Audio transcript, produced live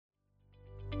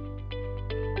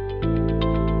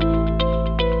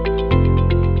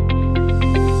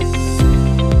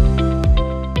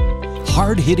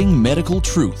hard-hitting medical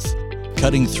truth,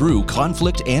 cutting through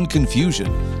conflict and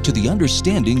confusion to the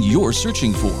understanding you're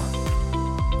searching for.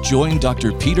 Join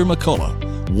Dr. Peter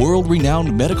McCullough,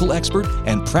 world-renowned medical expert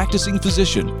and practicing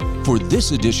physician, for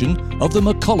this edition of the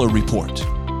McCullough Report.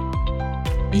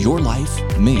 Your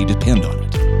life may depend on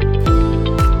it.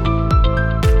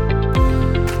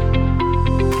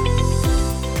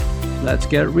 Let's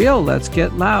get real, let's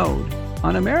get loud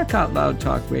on America Out Loud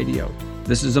Talk Radio.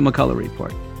 This is the McCullough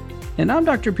Report, and I'm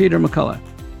Dr. Peter McCullough.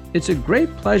 It's a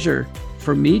great pleasure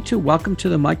for me to welcome to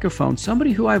the microphone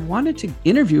somebody who I've wanted to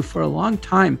interview for a long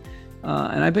time,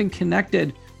 and I've been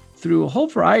connected through a whole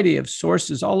variety of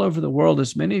sources all over the world,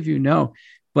 as many of you know.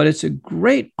 But it's a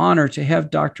great honor to have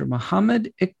Dr.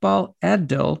 Mohammad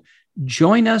Adil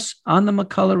join us on the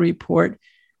McCullough Report.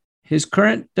 His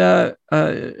current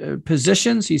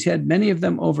positions, he's had many of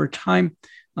them over time,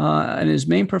 and his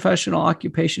main professional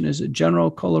occupation is a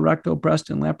general colorectal, breast,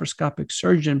 and laparoscopic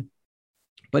surgeon.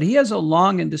 But he has a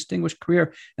long and distinguished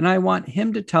career, and I want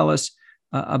him to tell us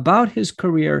about his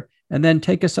career and then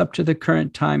take us up to the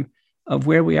current time of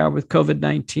where we are with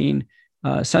COVID-19,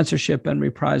 censorship, and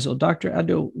reprisal. Dr.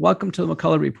 Adil, welcome to the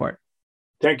McCullough Report.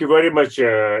 Thank you very much,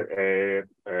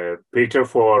 Peter,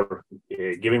 for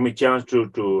giving me a chance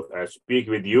to speak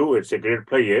with you. It's a great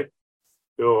pleasure.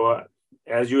 So,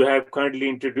 as you have kindly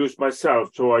introduced myself,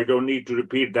 so I don't need to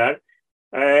repeat that.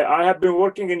 I have been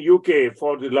working in UK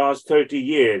for the last 30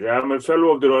 years. I'm a fellow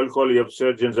of the Royal College of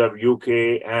Surgeons of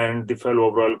UK and the fellow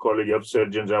of Royal College of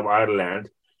Surgeons of Ireland.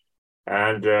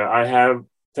 And I have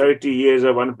 30 years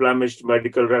of unblemished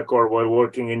medical record while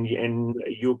working in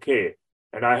UK.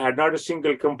 And I had not a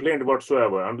single complaint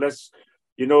whatsoever, unless,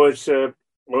 it's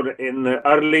in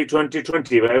early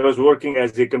 2020, I was working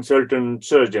as a consultant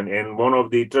surgeon in one of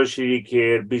the tertiary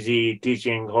care busy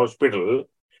teaching hospital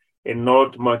in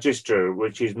North Manchester,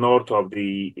 which is north of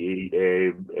the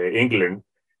England,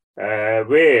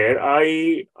 where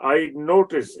I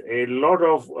noticed a lot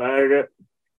of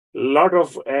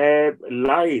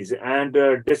lies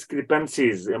and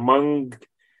discrepancies among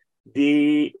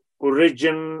the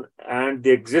origin and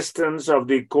the existence of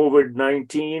the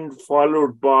COVID-19,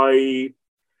 followed by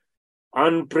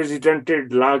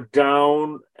unprecedented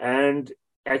lockdown and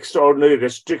extraordinary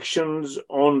restrictions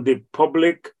on the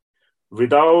public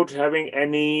without having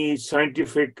any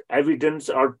scientific evidence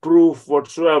or proof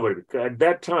whatsoever. At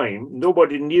that time,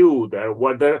 nobody knew that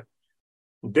whether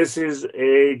this is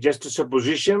just a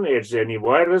supposition, it's any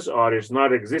virus, or it's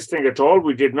not existing at all.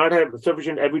 We did not have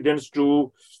sufficient evidence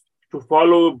to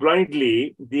follow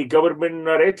blindly the government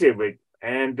narrative.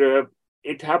 And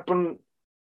it happened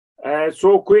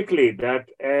so quickly that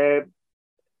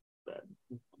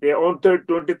on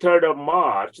 23rd of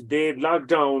March, they locked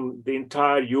down the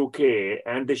entire UK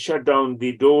and they shut down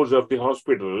the doors of the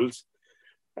hospitals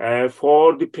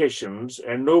for the patients,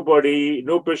 and no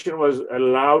patient was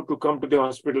allowed to come to the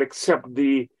hospital except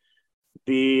the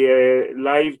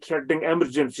life-threatening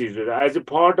emergencies. As a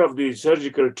part of the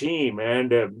surgical team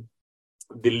and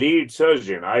the lead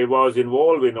surgeon, I was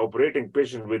involved in operating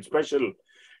patients with special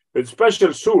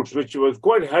suits, which was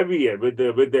quite heavier, with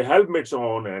the helmets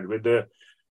on and with the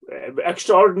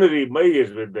extraordinary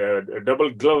measures, with the double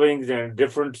glovings and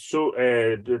different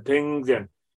things,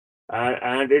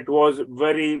 and it was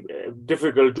very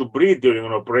difficult to breathe during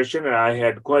an operation. And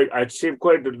I'd saved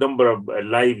quite a number of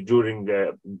lives during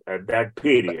that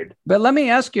period. But let me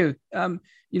ask you,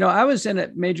 I was in a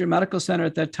major medical center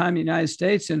at that time in the United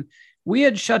States, and we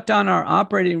had shut down our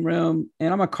operating room,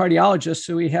 and I'm a cardiologist,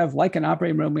 so we have like an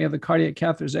operating room. We have a cardiac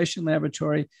catheterization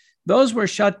laboratory. Those were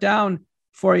shut down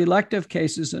for elective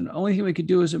cases, and the only thing we could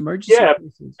do was emergency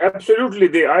cases.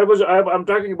 Absolutely. I'm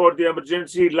talking about the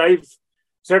emergency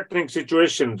life-threatening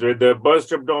situations with the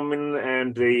burst abdomen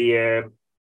and the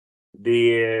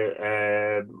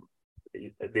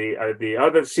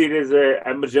other serious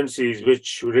emergencies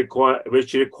which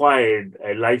required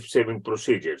life-saving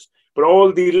procedures. But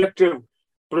all the elective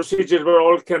procedures were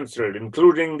all cancelled,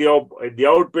 including the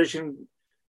outpatient,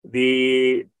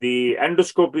 the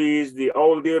endoscopies,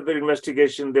 all the other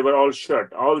investigations. They were all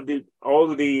shut. All the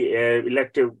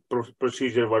elective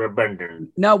procedures were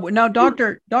abandoned. Now,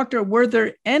 doctor, were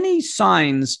there any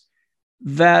signs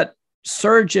that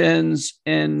surgeons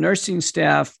and nursing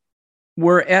staff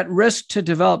were at risk to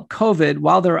develop COVID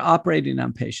while they're operating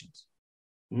on patients?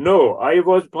 No, I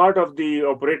was part of the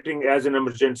operating as an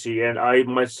emergency, and I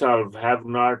myself have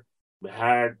not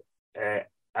had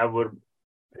ever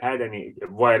had any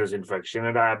virus infection,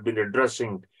 and I have been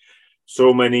addressing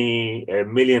so many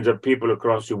millions of people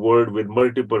across the world with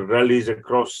multiple rallies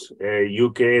across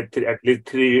UK, at least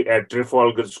 3 at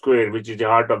Trafalgar Square, which is the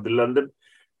heart of the London,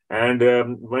 and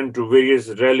went to various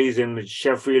rallies in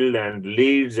Sheffield and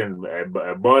Leeds and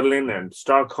Berlin and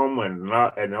Stockholm and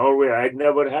Norway. I'd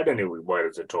never had any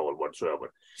virus at all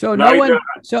whatsoever. So no one.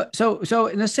 So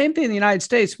in the same thing in the United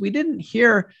States, we didn't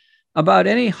hear about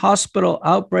any hospital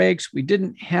outbreaks. We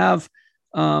didn't have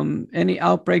any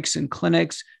outbreaks in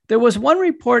clinics. There was one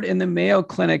report in the Mayo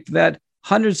Clinic that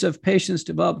hundreds of patients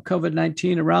developed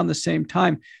COVID-19 around the same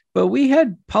time, but we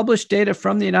had published data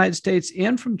from the United States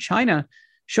and from China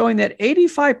showing that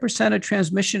 85% of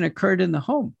transmission occurred in the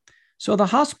home. So the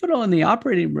hospital and the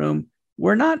operating room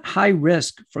were not high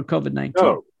risk for COVID-19.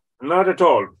 No, not at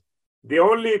all.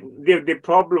 The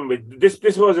problem with this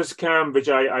was a scam, which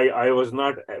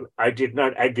I did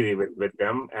not agree with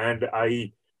them. And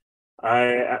I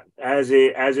as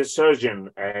a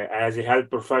surgeon, as a health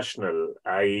professional,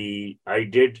 I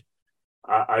did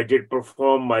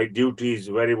perform my duties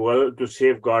very well to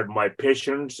safeguard my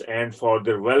patients and for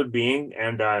their well-being.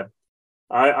 And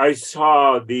I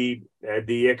saw the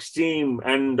extreme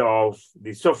end of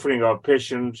the suffering of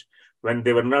patients when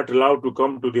they were not allowed to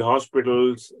come to the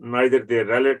hospitals, neither their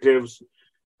relatives,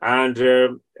 and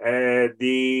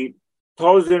the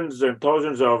thousands and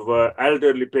thousands of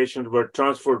elderly patients were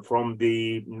transferred from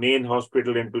the main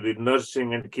hospital into the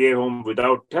nursing and care home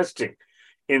without testing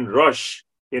in rush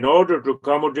in order to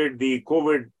accommodate the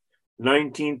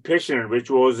COVID-19 patient,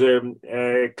 which was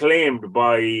claimed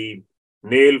by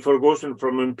Neil Ferguson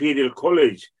from Imperial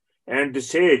College and the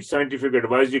SAGE, Scientific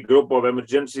Advisory Group of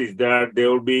Emergencies, that there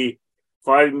will be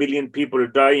 5 million people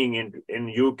dying in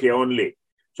UK only.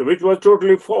 So which was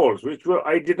totally false,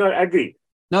 I did not agree.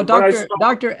 Now,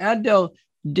 Dr. Adil,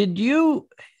 did you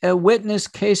witness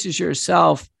cases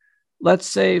yourself, let's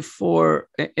say for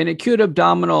an acute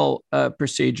abdominal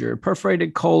procedure,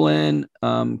 perforated colon,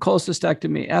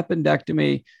 cholecystectomy,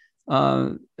 appendectomy?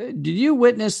 Did you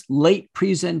witness late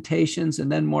presentations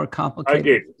and then more complicated? I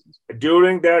did.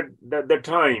 During the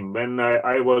time when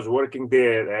I was working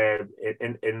there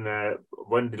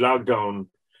when the lockdown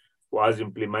was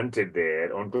implemented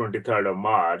there on 23rd of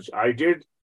March, I did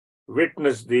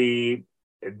witness the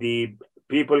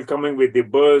people coming with the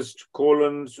burst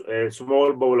colons,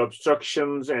 small bowel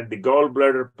obstructions, and the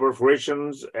gallbladder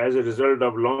perforations as a result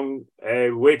of long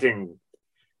waiting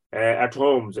at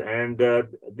homes. And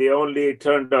they only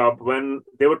turned up when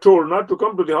they were told not to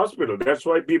come to the hospital. That's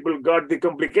why people got the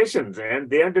complications, and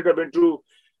they ended up into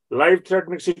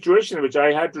life-threatening situation, which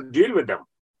I had to deal with them.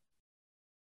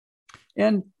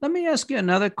 And let me ask you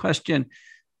another question.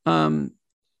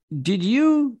 Did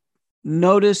you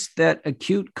notice that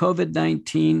acute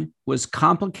COVID-19 was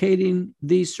complicating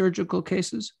these surgical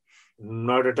cases?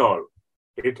 Not at all.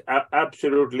 It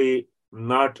absolutely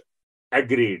not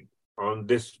agreed on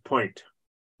this point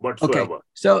whatsoever. Okay.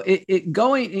 So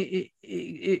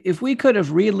if we could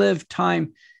have relived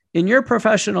time, in your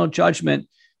professional judgment,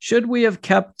 should we have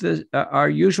kept our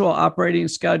usual operating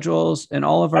schedules and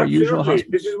all of our usual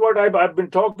hospitals? This is what I've been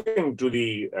talking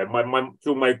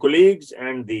to my colleagues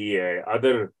and the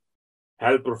other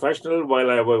health professional while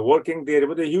I was working there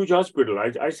with a huge hospital.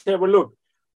 I said, well, look,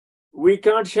 we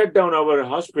can't shut down our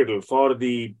hospital for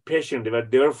the patient.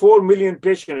 There were 4 million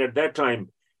patients at that time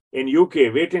in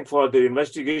UK waiting for their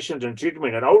investigations and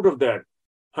treatment. And out of that,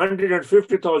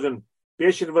 150,000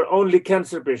 patients were only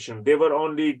cancer patients. They were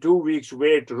only 2 weeks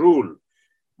wait rule.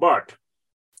 But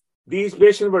these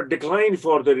patients were declined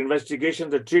for their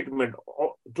investigations and treatment.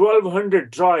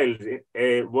 1,200 trials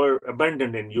were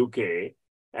abandoned in UK.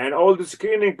 And all the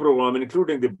screening program,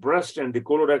 including the breast and the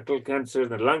colorectal cancer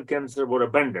and lung cancer, were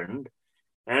abandoned.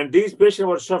 And these patients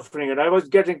were suffering. And I was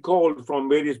getting calls from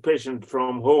various patients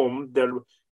from home that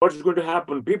what's going to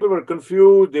happen. People were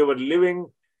confused. They were living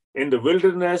in the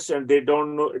wilderness, and they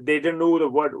didn't know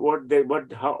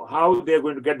how they're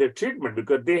going to get their treatment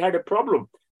because they had a problem.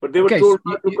 But they were told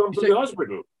not to come to the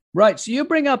hospital. Right. So you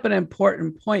bring up an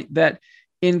important point that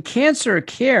in cancer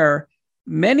care,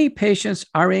 many patients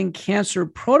are in cancer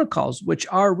protocols, which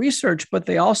are research, but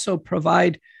they also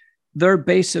provide their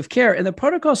base of care. And the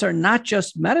protocols are not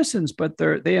just medicines, but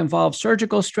they involve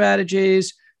surgical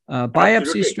strategies,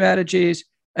 biopsy strategies.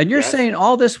 And you're saying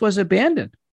all this was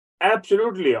abandoned.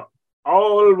 Absolutely.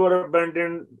 All were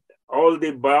abandoned. All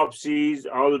the biopsies,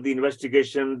 all the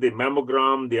investigation, the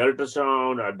mammogram, the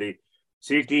ultrasound, or the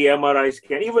CT, MRI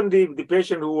scan, even the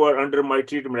patient who were under my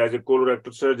treatment as a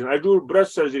colorectal surgeon. I do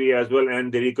breast surgery as well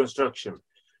and the reconstruction.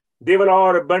 They were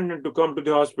all abandoned to come to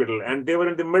the hospital, and they were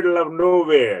in the middle of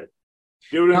nowhere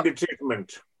during the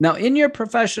treatment. Now, in your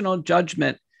professional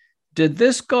judgment, did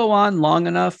this go on long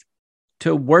enough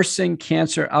to worsen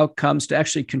cancer outcomes, to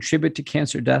actually contribute to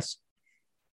cancer deaths?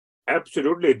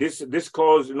 Absolutely. This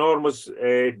caused enormous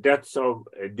deaths of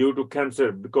due to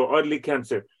cancer, because early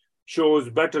cancer shows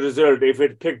better result if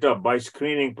it picked up by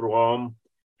screening program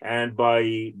and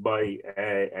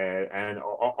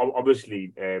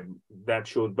obviously that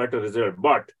shows better result.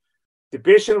 But the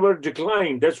patients were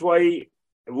declined. That's why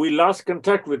we lost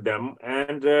contact with them,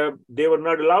 and they were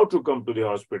not allowed to come to the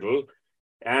hospital.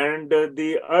 And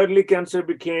the early cancer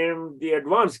became the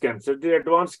advanced cancer. The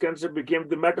advanced cancer became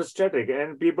the metastatic,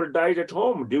 and people died at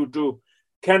home due to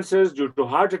cancers, due to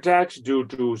heart attacks, due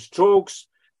to strokes,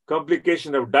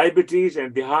 complication of diabetes,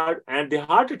 and the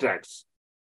heart attacks.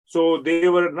 So they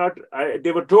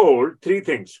were told three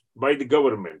things by the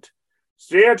government: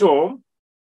 stay at home,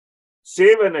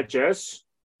 save NHS,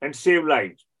 and save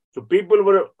lives. So people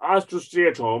were asked to stay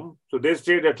at home. So they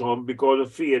stayed at home because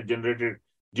of fear generated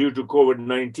due to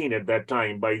COVID-19 at that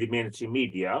time by the mainstream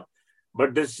media.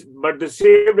 But the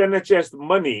saved NHS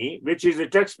money, which is a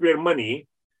taxpayer money,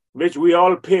 which we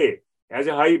all pay as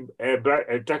a high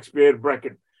taxpayer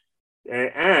bracket,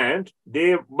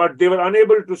 but they were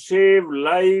unable to save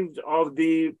lives of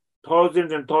the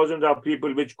thousands and thousands of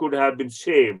people which could have been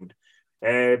saved.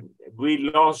 We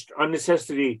lost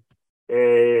unnecessary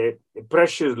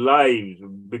precious lives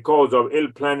because of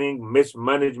ill planning,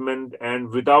 mismanagement, and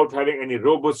without having any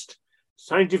robust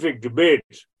scientific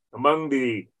debate among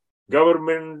the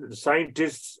government,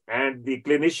 scientists, and the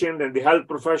clinicians, and the health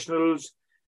professionals,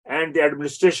 and the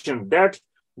administration. That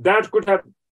could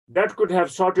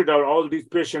have sorted out all these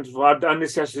patients for the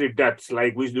unnecessary deaths,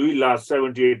 like we lost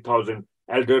 78,000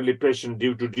 elderly patients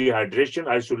due to dehydration,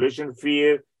 isolation,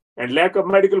 fear, and lack of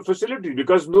medical facilities,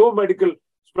 because no medical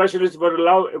specialists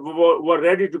were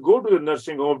ready to go to the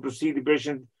nursing home to see the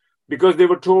patient, because they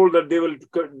were told that they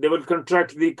will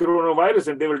contract the coronavirus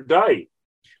and they will die.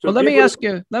 So well, let me ask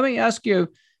you,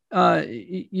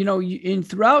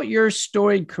 throughout your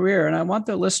storied career, and I want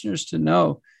the listeners to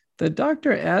know that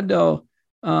Dr. Adil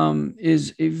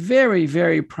is a very,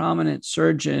 very prominent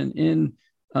surgeon in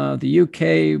the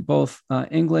UK, both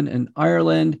England and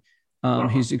Ireland.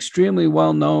 He's extremely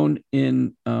well known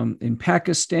in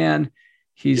Pakistan.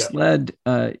 He's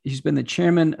he's been the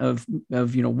chairman of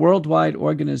worldwide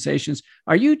organizations.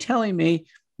 Are you telling me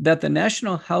that the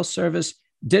National Health Service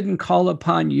didn't call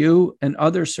upon you and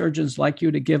other surgeons like you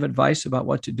to give advice about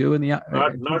what to do in the?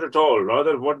 Not at all.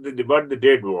 Rather, what they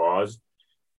did was,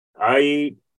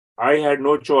 I had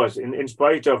no choice. In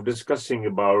spite of discussing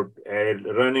about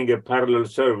running a parallel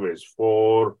service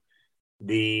for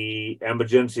the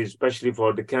emergency, especially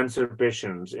for the cancer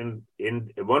patients in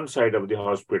one side of the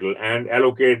hospital, and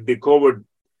allocate the COVID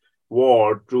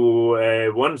ward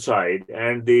to one side,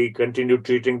 and they continue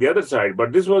treating the other side.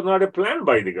 But this was not a plan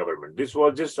by the government. This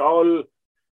was just all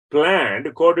planned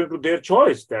according to their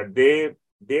choice, that they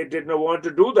did not want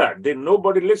to do that.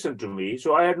 Nobody listened to me,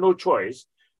 so I had no choice.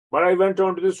 But I went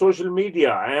on to the social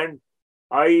media, and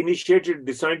I initiated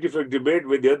the scientific debate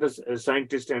with the other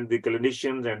scientists and the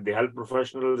clinicians and the health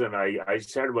professionals. And I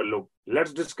said, well, look,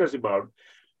 let's discuss about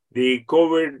the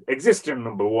COVID existence,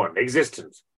 number one,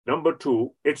 existence. Number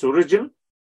two, its origin,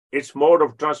 its mode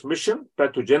of transmission,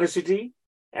 pathogenicity,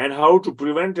 and how to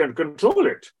prevent and control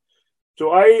it.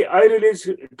 So I released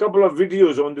a couple of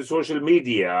videos on the social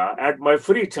media at my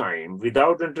free time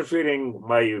without interfering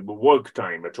my work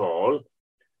time at all.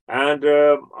 And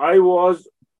that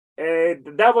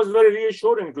was very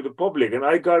reassuring to the public. And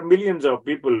I got millions of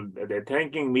people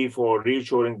thanking me for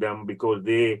reassuring them, because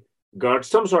they got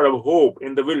some sort of hope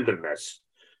in the wilderness.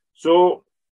 So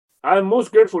I'm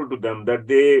most grateful to them that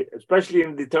they, especially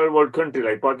in the third world country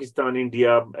like Pakistan,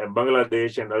 India,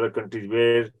 Bangladesh, and other countries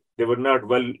where they were not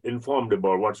well informed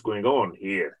about what's going on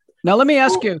here. Now, let me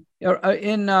ask you,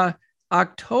 in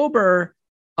October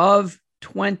of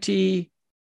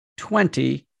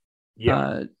 2020,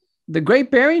 the Great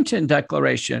Barrington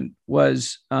Declaration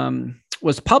was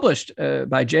published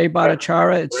by Jay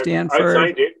Bhattacharya at Stanford. I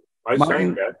signed it. I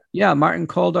signed that. Yeah, Martin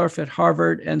Kulldorff at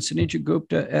Harvard and Sunita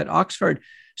Gupta at Oxford.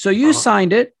 So you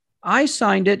signed it. I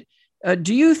signed it.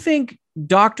 Do you think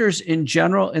doctors in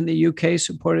general in the UK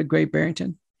supported Great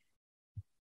Barrington?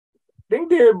 I think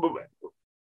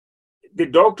the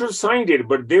doctors signed it,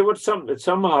 but they were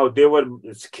somehow they were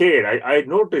scared. I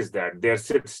noticed that they're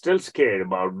still scared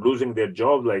about losing their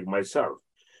job, like myself.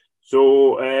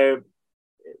 So I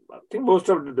think most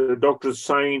of the doctors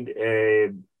signed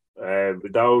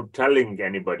without telling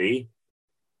anybody.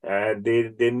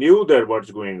 They knew that what's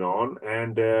going on,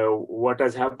 and what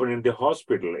has happened in the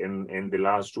hospital in the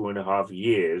last 2.5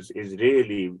 years is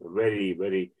really very,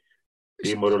 very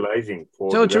demoralizing.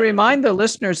 So to remind the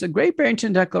listeners, the Great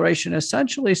Barrington Declaration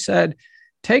essentially said,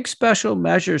 take special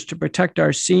measures to protect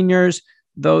our seniors,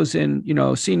 those in,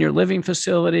 senior living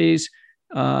facilities,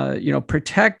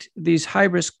 protect these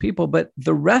high-risk people, but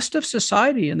the rest of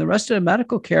society and the rest of the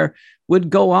medical care would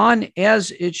go on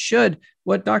as it should.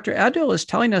 What Dr. Adil is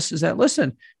telling us is that,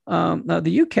 listen,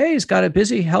 the UK has got a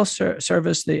busy health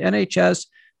service, the NHS,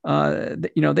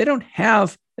 they don't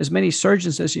have as many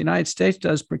surgeons as the United States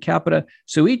does per capita.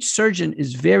 So each surgeon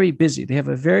is very busy. They have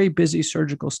a very busy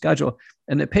surgical schedule.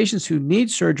 And the patients who need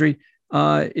surgery,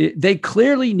 they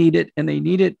clearly need it, and they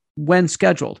need it when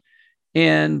scheduled.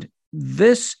 And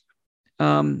this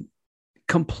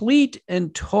complete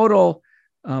and total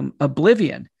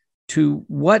oblivion to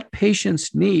what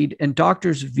patients need and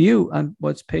doctors' view on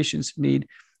what patients need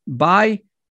by,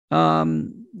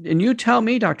 and you tell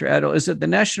me, Dr. Adil, is it the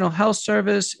National Health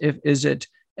Service? Is it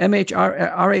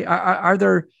MHRA? Are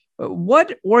there,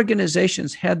 what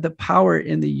organizations had the power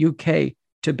in the UK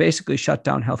to basically shut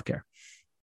down healthcare?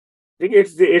 I think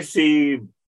it's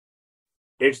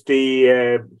the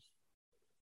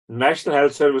National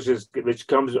Health Services, which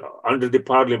comes under the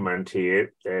Parliament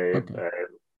here.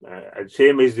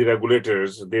 Same as the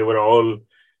regulators, they were all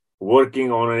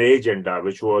working on an agenda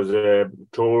which was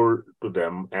told to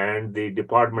them, and the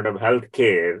Department of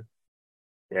Healthcare,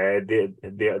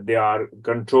 they are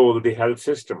control the health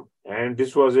system. And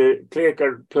this was a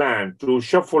clear-cut plan to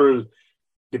shuffle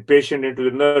the patient into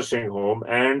the nursing home,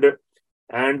 and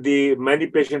the many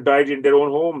patients died in their own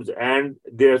homes, and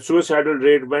their suicidal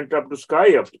rate went up to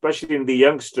sky up, especially in the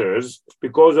youngsters,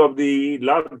 because of the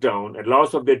lockdown and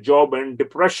loss of their job and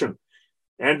depression.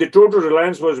 And the total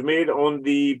reliance was made on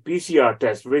the PCR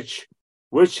test, which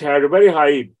had a very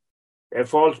high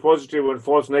false positive and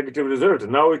false negative results.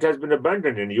 Now it has been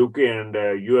abandoned in UK and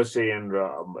USA and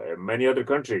many other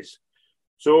countries.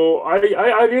 So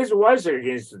I raised a voice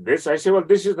against this. I say, well,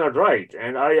 this is not right.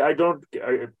 And I don't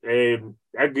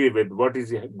agree with what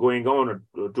is going on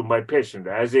to my patient.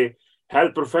 As a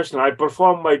health professional, I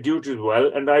perform my duties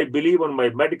well, and I believe on my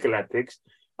medical ethics.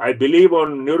 I believe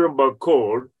on Nuremberg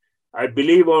Code. I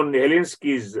believe on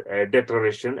Helsinki's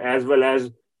declaration, as well as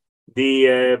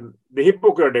the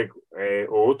Hippocratic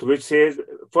oath, which says,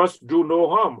 first, do no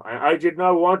harm. I did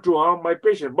not want to harm my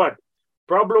patient, but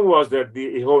problem was that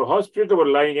the whole hospital were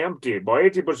lying empty. About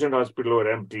 80% hospital were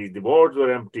empty. The wards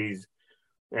were empty,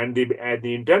 and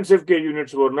the intensive care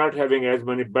units were not having as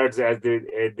many beds as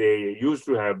they used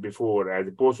to have before, as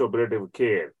the post-operative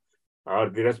care, or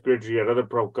the respiratory or other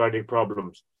cardiac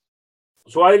problems.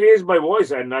 So I raised my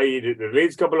voice, and I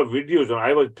raised a couple of videos, and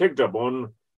I was picked up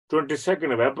on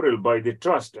 22nd of April by the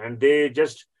trust, and they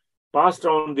just passed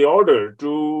on the order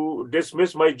to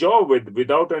dismiss my job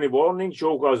without any warning,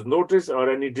 show cause notice,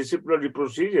 or any disciplinary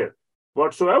procedure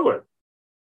whatsoever.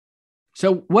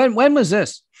 So when was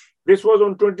this? This was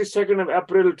on 22nd of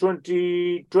April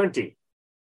 2020.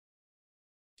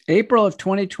 April of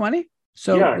 2020?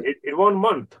 So yeah, in 1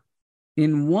 month.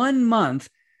 In 1 month.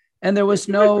 And there was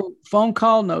no phone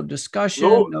call, no discussion,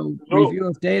 no review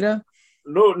of data?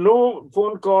 No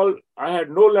phone call. I had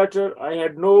no letter. I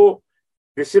had no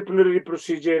disciplinary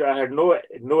procedure. I had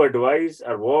no advice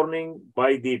or warning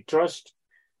by the trust.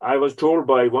 I was told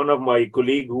by one of my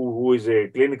colleagues who is a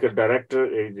clinical director,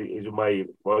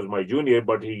 was my junior,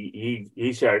 but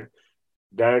he said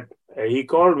that he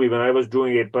called me when I was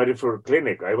doing a peripheral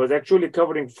clinic. I was actually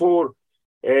covering 4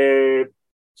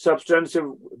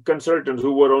 substantive consultants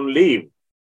who were on leave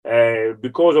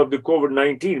because of the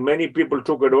COVID-19. Many people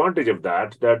took advantage of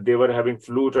that they were having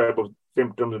flu type of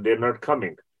symptoms and they're not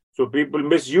coming. So people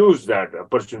misuse that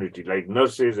opportunity, like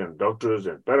nurses and doctors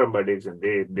and paramedics, and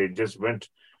they just went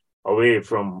away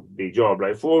from the job.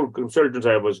 Like 4 consultants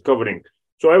I was covering.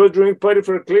 So I was doing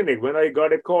peripheral clinic when I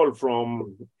got a call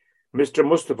from Mr.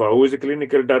 Mustafa, who is a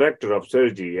clinical director of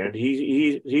surgery, and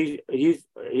he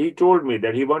told me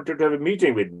that he wanted to have a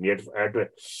meeting with me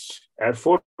at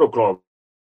 4 o'clock.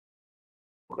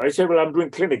 I said, well, I'm doing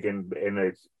clinic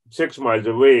in 6 miles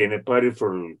away in a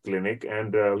peripheral clinic,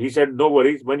 and he said, no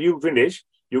worries. When you finish,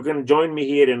 you can join me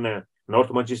here in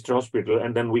North Manchester Hospital,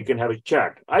 and then we can have a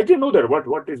chat. I didn't know that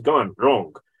what is gone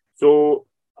wrong. So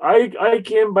I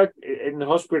came back in the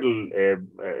hospital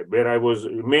where I was,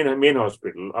 main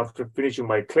hospital, after finishing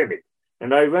my clinic.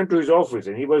 And I went to his office,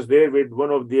 and he was there with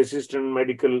one of the assistant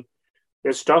medical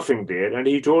staffing there. And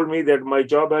he told me that my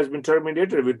job has been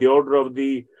terminated with the order of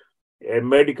the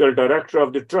medical director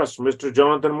of the trust, Mr.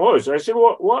 Jonathan Moyes. I said,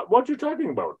 what are you talking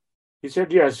about? He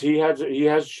said, yes, he has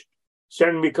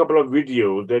sent me a couple of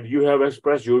videos that you have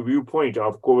expressed your viewpoint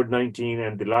of COVID-19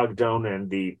 and the lockdown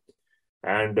and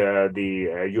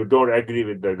you don't agree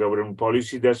with the government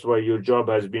policy. That's why your job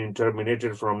has been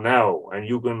terminated from now, and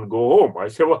you can go home. I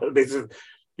said, well,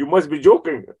 You must be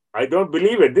joking. I don't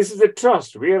believe it. This is a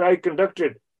trust where I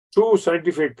conducted 2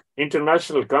 scientific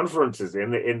international conferences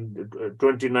in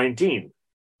 2019.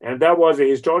 And that was a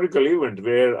historical event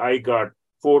where I got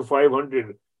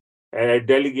 400-500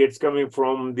 delegates coming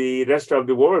from the rest of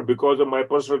the world because of my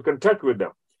personal contact with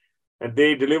them. And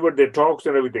they delivered their talks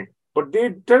and everything. But they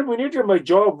terminated my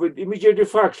job with immediate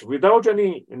effect without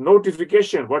any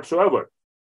notification whatsoever.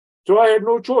 So I had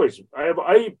no choice.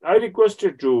 I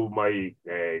requested to my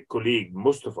colleague,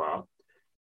 Mustafa,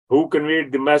 who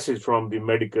conveyed the message from the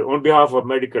medical, on behalf of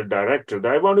medical director,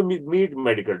 that I want to meet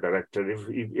medical director.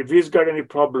 If he's got any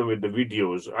problem with the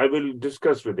videos, I will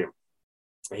discuss with him.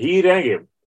 He rang him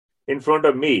in front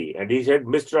of me and he said,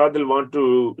 Mr. Adil want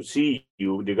to see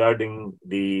you regarding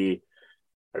the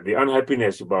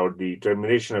unhappiness about the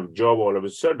termination of job all of a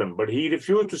sudden, but he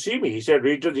refused to see me. He said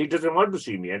he doesn't want to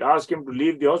see me, and asked him to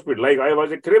leave the hospital like I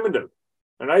was a criminal.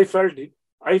 And I felt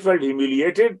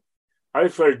humiliated. I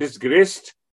felt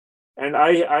disgraced, and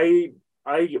I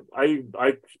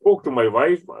spoke to my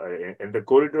wife in the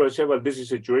corridor. I said, "Well, this is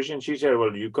the situation." She said,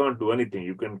 "Well, you can't do anything.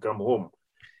 You can come home."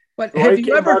 But so have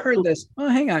you ever heard this? Oh,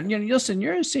 hang on. Listen,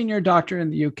 you're a senior doctor in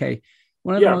the UK.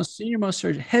 One of the most senior-most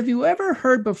surgeons. Have you ever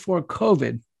heard before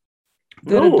COVID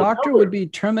that a doctor would be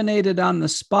terminated on the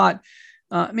spot?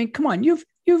 I mean, come on,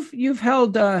 you've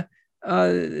held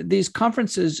these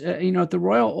conferences, at the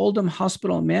Royal Oldham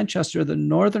Hospital in Manchester, the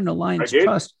Northern Alliance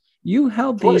Trust. You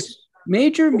held these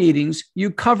major meetings. You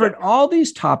covered all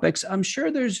these topics. I'm sure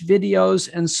there's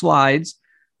videos and slides.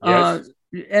 Yes.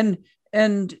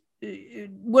 And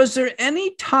was there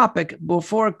any topic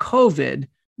before COVID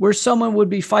where someone would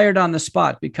be fired on the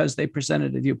spot because they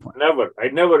presented a viewpoint? Never. I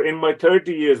never, in my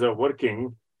 30 years of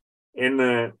working in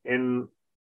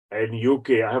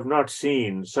UK, I have not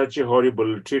seen such a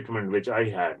horrible treatment which I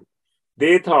had.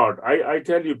 They thought, I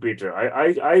tell you, Peter,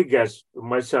 I guess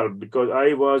myself, because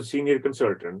I was senior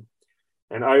consultant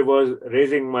and I was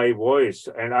raising my voice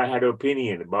and I had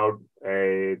opinion about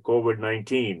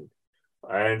COVID-19.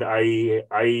 And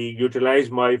I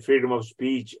utilized my freedom of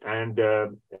speech and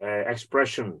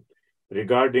expression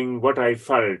regarding what I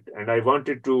felt. And I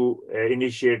wanted to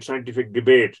initiate scientific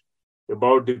debate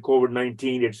about the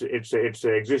COVID-19, its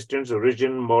existence,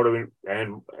 origin, mode of,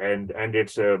 and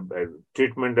its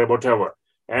treatment, or whatever.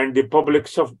 And the public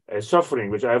suffering,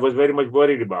 which I was very much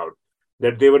worried about,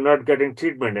 that they were not getting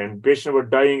treatment and patients were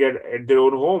dying at their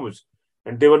own homes.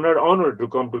 And they were not honored to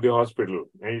come to the hospital.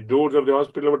 And the doors of the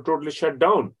hospital were totally shut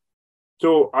down.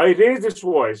 So I raised this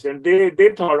voice and they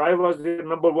thought I was their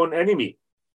number one enemy.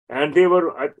 And they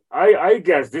were, I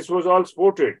guess this was all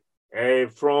supported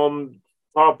from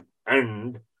top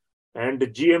end, and the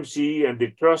GMC and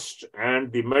the trust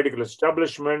and the medical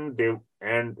establishment,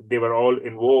 they were all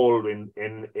involved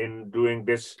in doing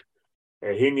this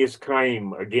heinous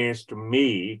crime against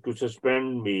me, to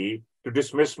suspend me, to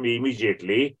dismiss me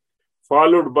immediately,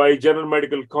 followed by General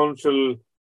Medical Council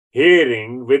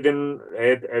hearing within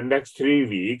the next 3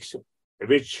 weeks,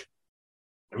 which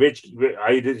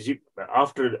I received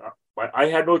after. I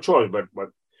had no choice, but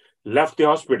left the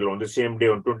hospital on the same day,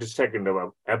 on 22nd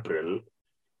of April.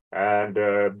 And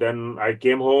then I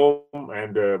came home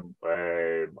and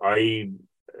I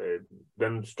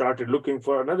then started looking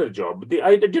for another job.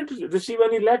 I didn't receive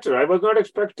any letter. I was not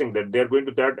expecting that they're going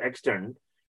to that extent,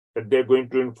 that they're going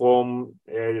to inform,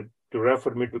 to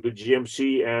refer me to the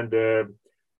GMC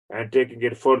and taking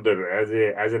it further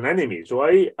as an enemy. So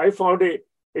I found a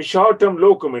short-term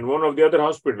locum in one of the other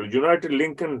hospitals, United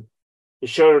Lincoln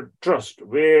Trust,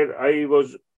 where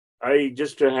I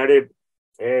just had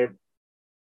a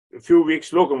few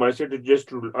weeks locum. I said just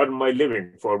to earn my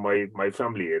living for my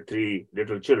family, 3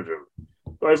 little children.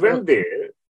 So I went there,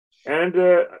 and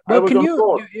I was on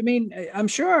board. I mean, I'm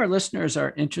sure our listeners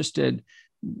are interested,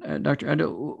 Dr.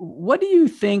 Adil. What do you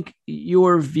think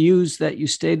your views that you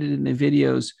stated in the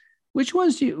videos? Which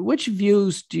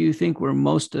views do you think were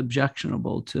most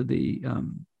objectionable to the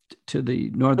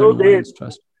Northern Alliance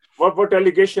Trust? What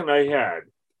allegation I had?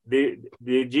 The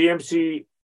GMC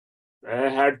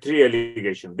had 3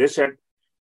 allegations. They said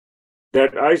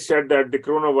that I said that the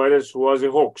coronavirus was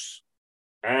a hoax.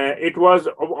 It was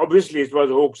a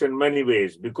hoax in many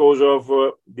ways because of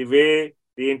the way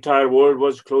the entire world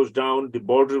was closed down, the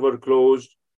borders were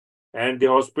closed, and the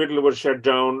hospital was shut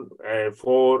down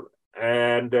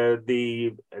and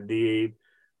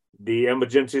the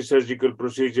emergency surgical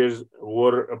procedures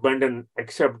were abandoned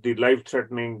except the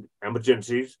life-threatening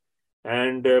emergencies,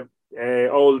 and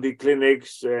all the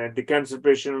clinics, the cancer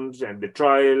patients and the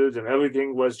trials and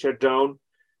everything was shut down.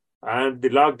 and the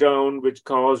lockdown, which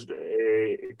caused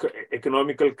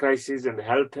economical crisis and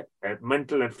health,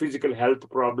 mental and physical health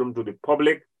problem to the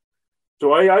public.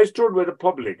 So I stood with the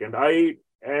public, and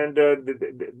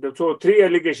so three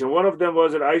allegations. One of them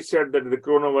was that I said that the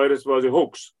coronavirus was a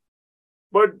hoax,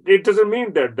 but it doesn't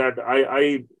mean that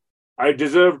I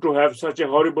deserve to have such a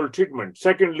horrible treatment.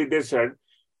 Secondly, they said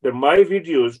that my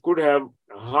videos could have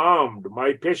harmed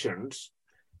my patients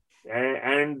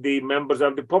and the members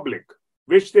of the public,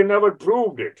 which they never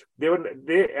proved it.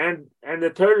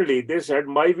 Thirdly, they said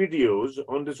my videos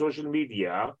on the social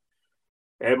media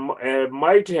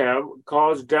might have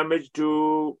caused damage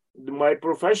to my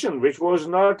profession, which was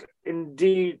not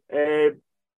indeed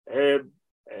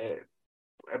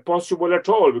possible at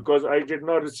all, because I did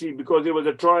not receive, because there was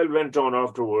a trial went on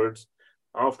afterwards,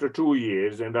 after 2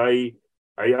 years, and I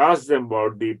asked them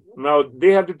about now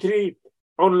they have the three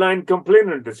online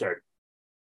complainants, they said,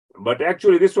 but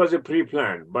actually this was a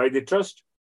pre-plan by the trust,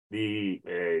 the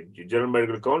General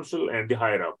Medical Council, and the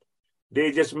higher up.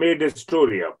 They just made a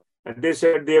story up, and they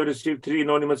said they have received three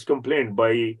anonymous complaints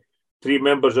by three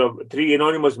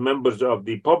anonymous members of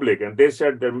the public, and they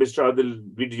said that Mr. Adil's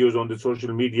videos on the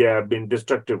social media have been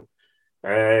destructive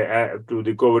to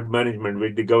the COVID management,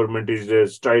 which the government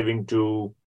is striving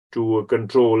to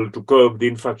control, to curb the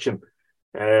infection.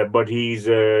 But he's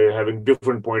having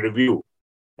different point of view.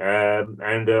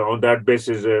 And on that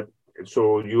basis,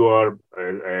 so you are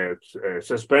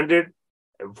suspended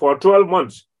for 12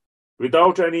 months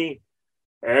without any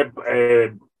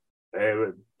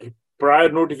prior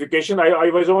notification.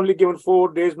 I was only given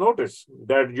 4 days notice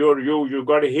that you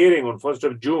got a hearing on 1st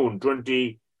of June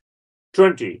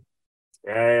 2020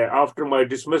 after my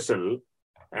dismissal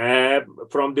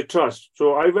from the trust.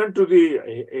 So I went to the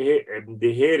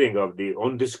hearing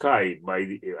on the Sky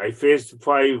I faced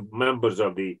 5 members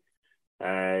of the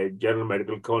General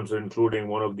Medical Council, including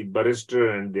one of the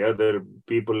barrister and the other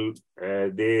people.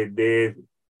 They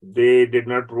did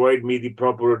not provide me the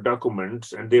proper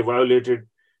documents, and they violated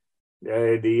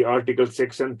the Article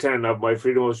 6 and 10 of my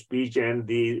freedom of speech and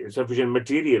the sufficient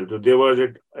material. So there was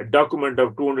a document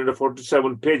of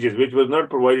 247 pages, which was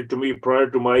not provided to me prior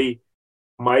to my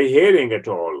hearing at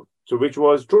all. So which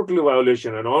was totally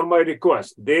violation. And on my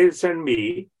request, they sent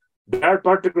me that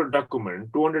particular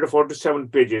document, 247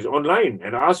 pages online,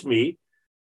 and asked me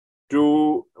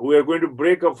we are going to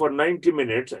break up for 90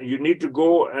 minutes. You need to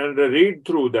go and read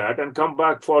through that and come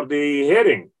back for the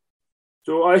hearing.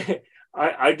 So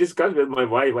I discussed with my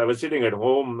wife. I was sitting at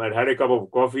home and had a cup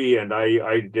of coffee, and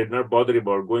I did not bother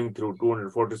about going through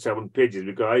 247 pages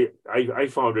because I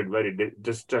found it very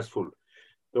distressful.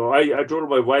 So I told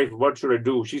my wife, what should I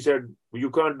do? She said, you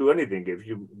can't do anything if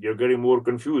you're getting more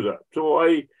confused. So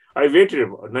I waited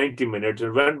 90 minutes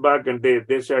and went back, and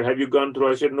they said, have you gone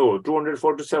through? I said, no,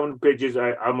 247 pages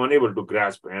I'm unable to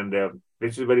grasp, and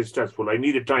this is very stressful. I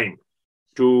needed time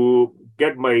to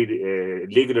get my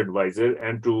legal advisor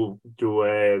and to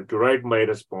write my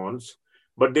response,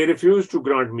 but they refused to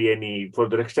grant me any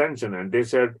further extension. And they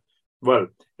said, well,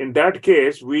 in that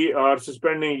case, we are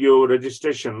suspending your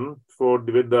registration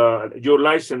your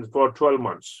license for 12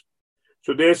 months.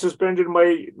 So they suspended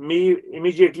me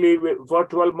immediately for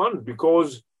 12 months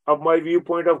because of my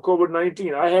viewpoint of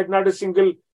COVID-19. I had not a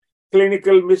single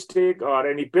clinical mistake or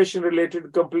any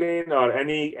patient-related complaint or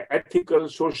any ethical,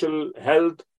 social,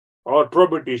 health, or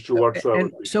probity issue whatsoever.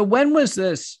 And so when was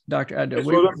this, Dr. Adil? This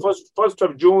was on 1st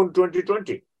of June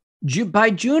 2020. By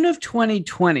June of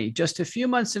 2020, just a few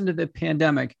months into the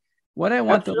pandemic, what I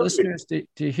want the listeners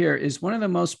to hear is one of the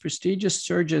most prestigious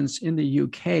surgeons in the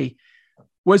UK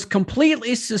was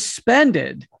completely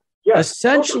suspended,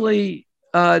 essentially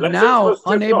now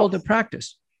unable to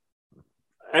practice.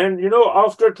 And,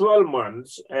 after 12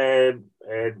 months,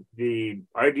 the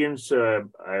audience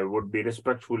would be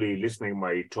respectfully listening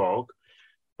my talk.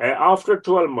 After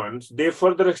 12 months, they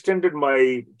further extended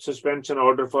my suspension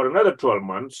order for another 12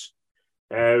 months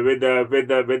with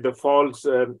the false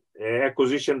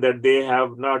accusation that they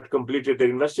have not completed their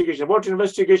investigation. What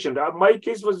investigation? My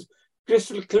case was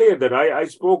crystal clear that I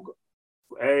spoke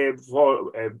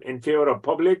in favor of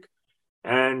public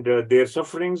and their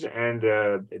sufferings and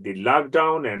the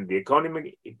lockdown and the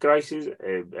economic crisis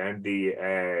and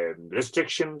the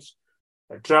restrictions,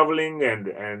 traveling and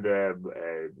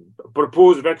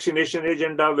proposed vaccination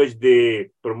agenda, which they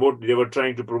were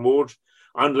trying to promote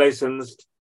unlicensed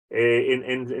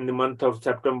in the month of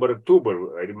September,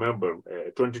 October, I remember,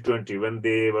 2020, when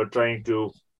they were trying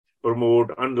to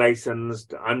promote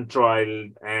unlicensed,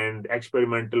 untrialed, and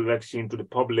experimental vaccine to the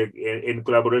public in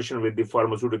collaboration with the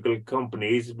pharmaceutical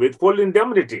companies with full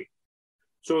indemnity.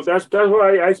 So that's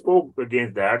why I spoke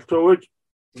against that. So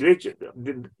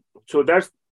so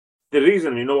that's the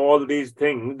reason, all these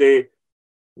things, they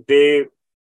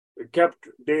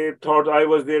thought I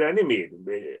was their enemy.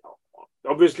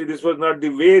 Obviously, this was not the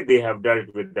way they have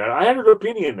dealt with that. I had an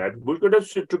opinion that we could have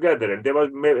sit together, and there was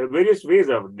various ways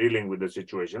of dealing with the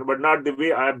situation, but not the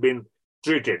way I have been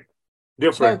treated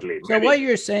differently. So what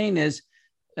you're saying is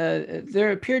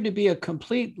there appeared to be a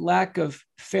complete lack of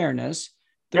fairness.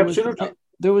 Absolutely.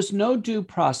 There was no due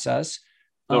process.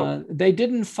 No. They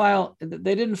didn't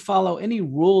follow any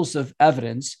rules of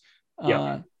evidence.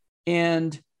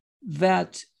 And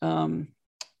that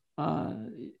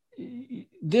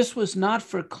this was not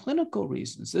for clinical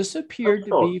reasons. This appeared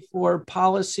to be for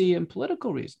policy and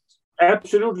political reasons.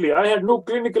 Absolutely. I had no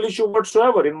clinical issue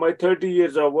whatsoever in my 30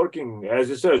 years of working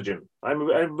as a surgeon. I'm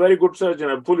a very good surgeon.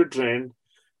 I'm fully trained,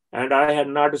 and I had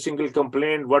not a single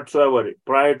complaint whatsoever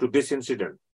prior to this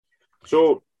incident.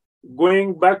 So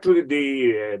going back to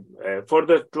the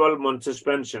further 12-month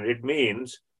suspension, it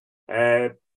means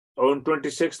on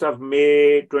 26th of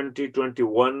May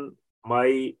 2021,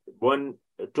 my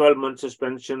 12-month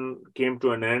suspension came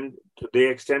to an end. They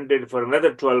extended for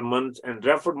another 12 months and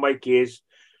referred my case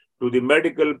to the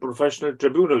Medical Professional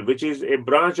Tribunal, which is a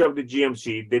branch of the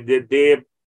GMC.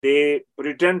 They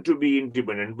pretend to be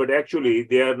independent, but actually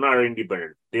they are not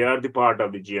independent. They are the part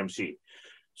of the GMC.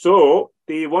 So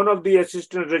one of the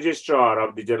assistant registrar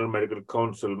of the General Medical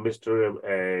Council,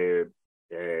 Mr.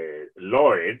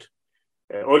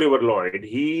 Oliver Lloyd,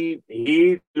 he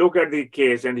looked at the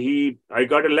case, and I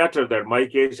got a letter that my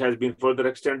case has been further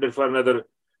extended for another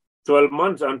 12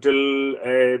 months until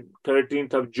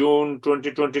 13th of June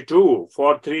 2022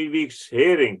 for 3 weeks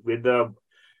hearing with the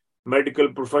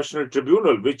Medical Professional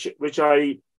Tribunal, which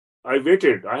I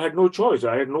waited. I had no choice.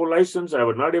 I had no license. I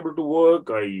was not able to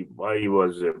work. I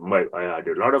had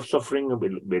a lot of suffering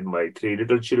with my 3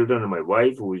 little children and my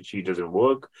wife, she doesn't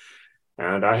work.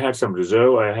 And I had some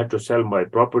reserve. I had to sell my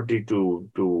property to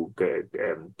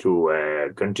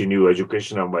continue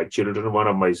education of my children. One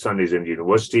of my son is in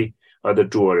university. Other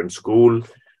 2 are in school.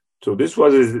 So this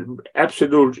was an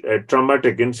absolute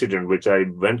traumatic incident which I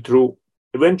went through.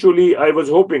 Eventually, I was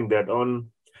hoping that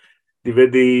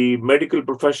with the Medical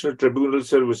Professional Tribunal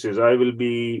services, I'll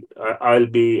be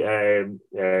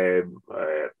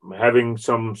having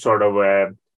some sort of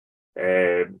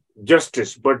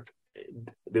justice. But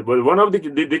one of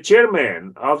the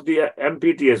chairman of the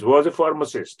MPTS was a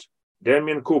pharmacist,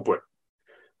 Damien Cooper.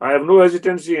 I have no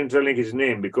hesitancy in telling his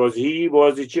name because he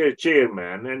was the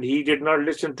chairman, and he did not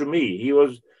listen to me.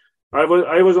 I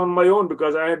was on my own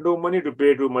because I had no money to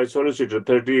pay to my solicitor,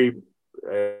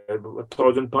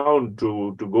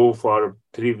 £30,000 to go for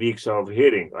 3 weeks of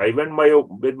hearing. I went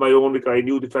with my own because I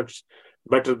knew the facts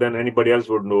better than anybody else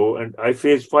would know, and I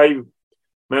faced 5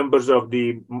 members of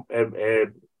the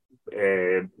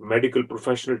Medical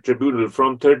Professional Tribunal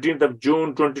from 13th of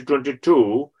June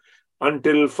 2022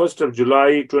 until 1st of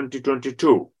July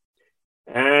 2022.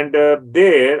 And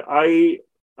there I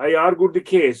argued the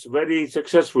case very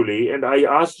successfully, and I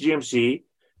asked GMC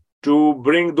to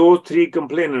bring those 3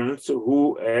 complainants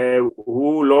who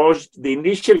lodged the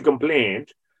initial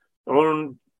complaint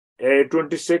on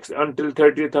 26th until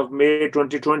 30th of May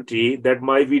 2020 that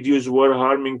my videos were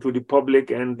harming to the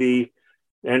public and the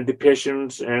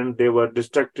patients, and they were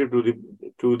destructive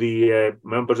to the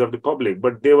members of the public.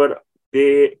 But they were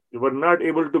not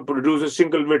able to produce a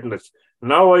single witness.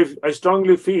 Now I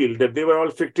strongly feel that they were all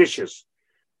fictitious,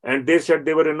 and they said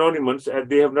they were anonymous and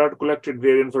they have not collected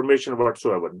their information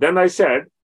whatsoever. Then I said,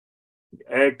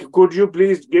 could you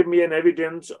please give me an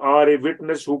evidence or a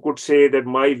witness who could say that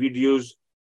my videos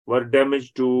were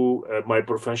damage to my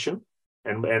profession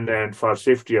and for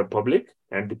safety of public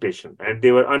and the patient? And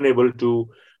they were unable to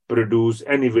produce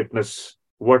any witness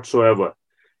whatsoever.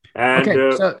 And,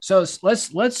 okay, so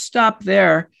let's stop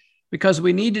there because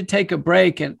we need to take a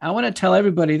break. And I want to tell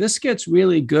everybody this gets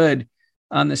really good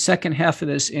on the second half of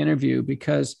this interview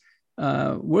because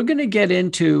we're going to get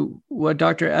into what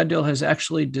Dr. Adil has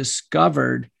actually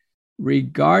discovered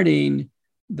regarding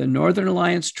the Northern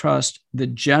Alliance Trust, the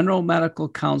General Medical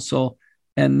Council,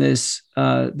 and this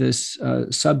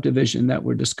subdivision that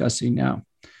we're discussing now.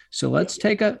 So let's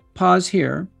take a pause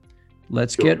here.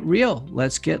 Let's get real.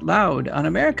 Let's get loud on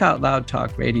America Out Loud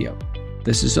Talk Radio.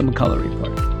 This is a McCullough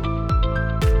Report.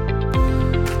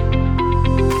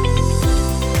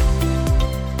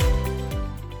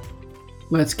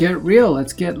 Let's get real.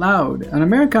 Let's get loud on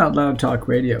America Out Loud Talk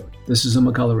Radio. This is a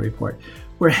McCullough Report.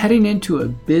 We're heading into a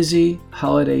busy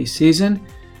holiday season.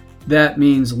 That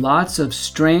means lots of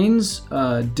strains,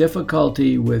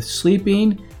 difficulty with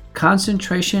sleeping,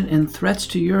 concentration, and threats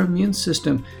to your immune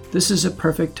system. This is a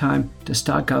perfect time to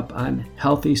stock up on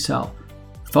Healthy Cell.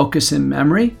 focus and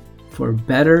memory for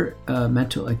better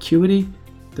mental acuity,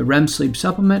 the REM sleep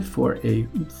supplement for a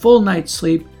full night's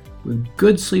sleep with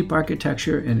good sleep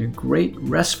architecture and a great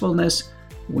restfulness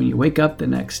when you wake up the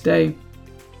next day,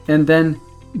 and then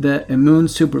the Immune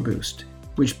Super Boost,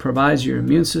 which provides your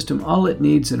immune system all it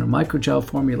needs in a microgel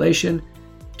formulation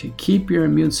to keep your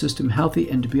immune system healthy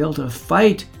and to be able to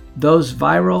fight those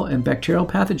viral and bacterial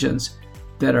pathogens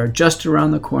that are just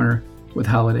around the corner with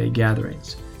holiday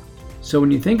gatherings. So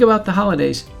when you think about the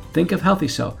holidays, think of Healthy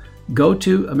Cell. Go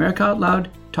to America Out Loud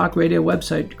Talk Radio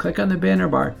website, click on the banner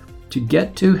bar to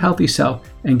get to Healthy Cell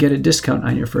and get a discount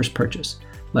on your first purchase.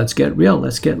 Let's get real,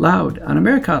 let's get loud on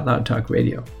America Out Loud Talk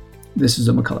Radio. This is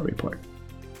a McCullough Report.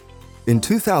 In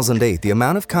 2008, the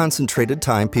amount of concentrated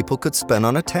time people could spend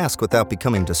on a task without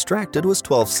becoming distracted was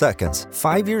 12 seconds.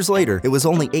 5 years later, it was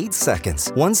only 8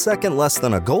 seconds, 1 second less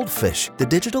than a goldfish. The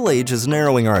digital age is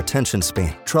narrowing our attention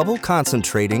span. Trouble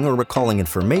concentrating or recalling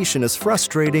information is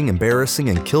frustrating, embarrassing,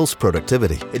 and kills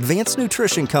productivity. Advanced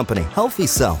nutrition company Healthy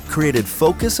Cell created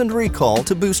Focus and Recall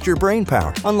to boost your brain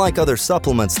power. Unlike other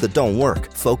supplements that don't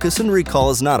work, Focus and Recall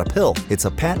is not a pill. It's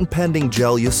a patent-pending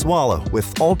gel you swallow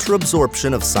with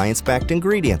ultra-absorption of science-backed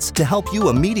ingredients to help you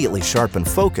immediately sharpen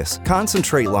focus,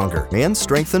 concentrate longer, and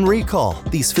strengthen recall.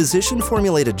 These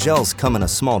physician-formulated gels come in a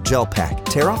small gel pack.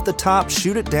 Tear off the top,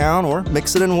 shoot it down, or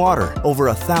mix it in water. Over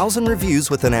 1,000 reviews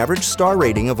with an average star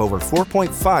rating of over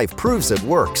 4.5 proves it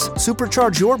works.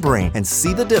 Supercharge your brain and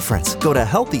see the difference. Go to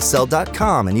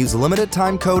healthycell.com and use limited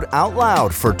time code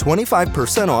OUTLOUD for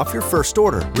 25% off your first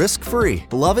order. Risk-free.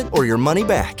 Love it or your money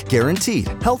back. Guaranteed.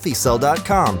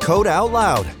 Healthycell.com, code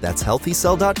OUTLOUD. That's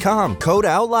healthycell.com. Code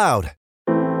OUTLOUD.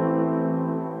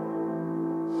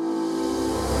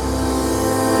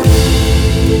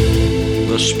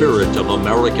 The spirit of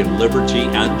American liberty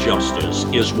and justice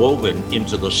is woven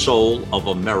into the soul of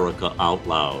America Out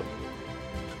Loud.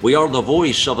 We are the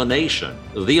voice of a nation,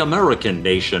 the American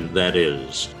nation, that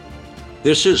is.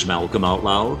 This is Malcolm Out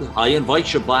Loud. I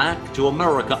invite you back to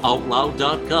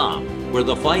AmericaOutloud.com, where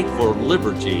the fight for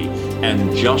liberty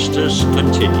and justice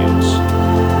continues.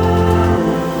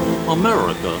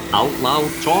 America Out Loud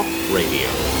Talk Radio.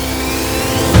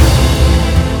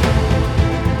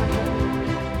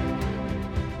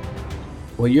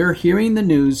 Well, you're hearing the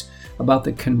news about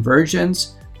the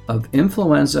convergence of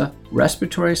influenza,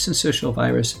 respiratory syncytial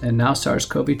virus, and now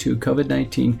SARS-CoV-2,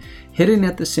 COVID-19, hitting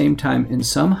at the same time in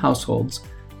some households.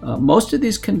 Most of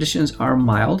these conditions are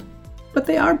mild, but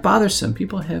they are bothersome.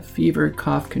 People have fever,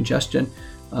 cough, congestion,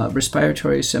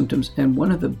 respiratory symptoms, and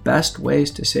one of the best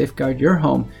ways to safeguard your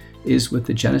home is with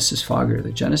the Genesis Fogger.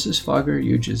 The Genesis Fogger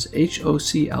uses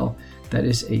HOCl. That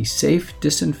is a safe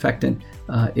disinfectant.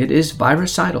 It is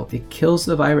virucidal. It kills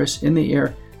the virus in the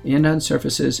air and on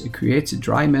surfaces. It creates a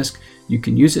dry mist. You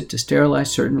can use it to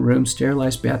sterilize certain rooms,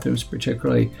 sterilize bathrooms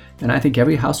particularly, and I think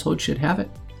every household should have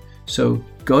it. So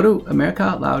go to America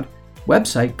Out Loud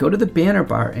website, go to the banner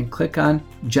bar and click on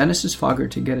Genesis Fogger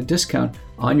to get a discount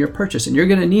on your purchase. And you're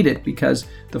going to need it because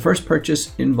the first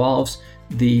purchase involves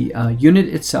the unit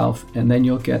itself, and then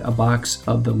you'll get a box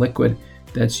of the liquid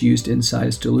that's used inside.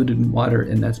 It's diluted in water,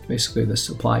 and that's basically the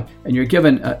supply. And you're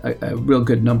given a real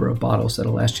good number of bottles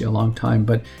that'll last you a long time.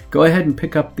 But go ahead and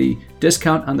pick up the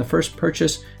discount on the first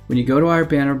purchase when you go to our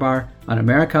banner bar on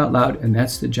America Out Loud, and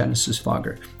that's the Genesis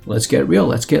Fogger. Let's get real,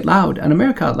 let's get loud on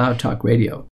America Out Loud Talk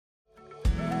Radio.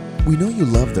 We know you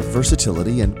love the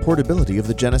versatility and portability of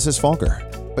the Genesis Fogger,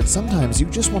 but sometimes you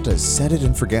just want to set it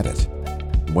and forget it.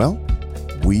 Well,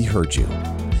 we heard you.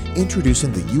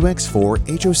 Introducing the UX4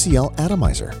 HOCl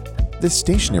Atomizer. This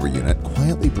stationary unit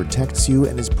quietly protects you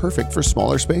and is perfect for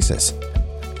smaller spaces.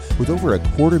 With over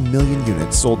 250,000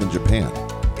 units sold in Japan,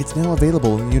 it's now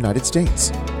available in the United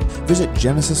States. Visit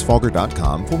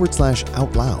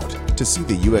genesisfogger.com/outloud to see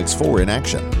the UX4 in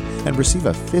action and receive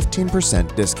a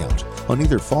 15% discount on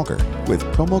either Fogger with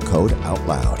promo code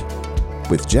OUTLOUD.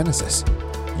 With Genesis,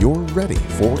 you're ready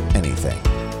for anything.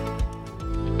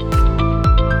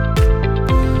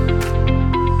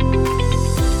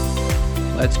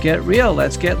 Let's get real,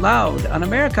 let's get loud on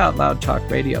America Out Loud Talk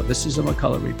Radio. This is a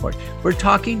McCullough Report. We're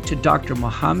talking to Dr.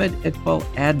 Mohammad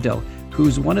Adil,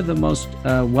 who's one of the most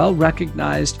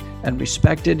well-recognized and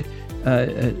respected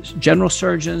general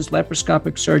surgeons,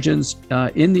 laparoscopic surgeons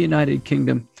in the United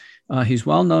Kingdom. He's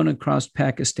well known across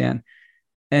Pakistan.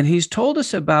 And he's told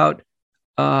us about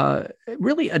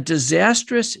really a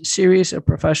disastrous series of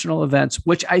professional events,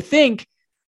 which I think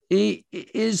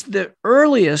is the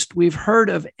earliest we've heard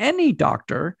of any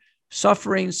doctor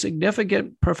suffering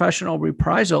significant professional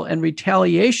reprisal and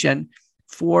retaliation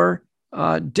for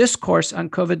discourse on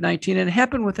COVID-19, and it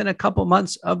happened within a couple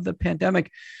months of the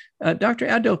pandemic. Dr.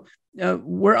 Adil,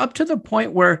 we're up to the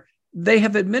point where they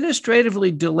have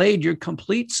administratively delayed your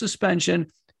complete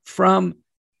suspension from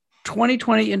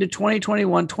 2020 into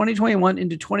 2021, 2021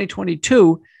 into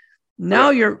 2022. Now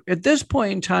you're at this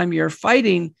point in time, you're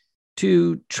fighting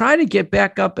to try to get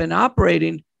back up and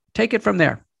operating. Take it from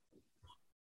there.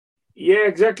 Yeah,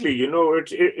 exactly.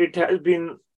 It has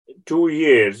been 2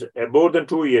 years, more than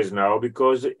 2 years now,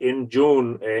 because in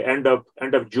June, end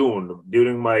of June,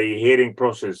 during my hearing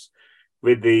process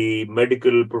with the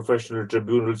Medical Professional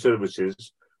Tribunal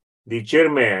Services, the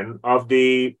chairman of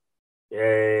the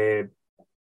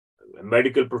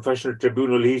Medical Professional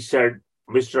Tribunal, he said,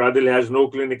 Mr. Adil has no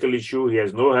clinical issue, he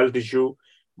has no health issue,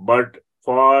 but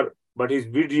his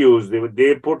videos,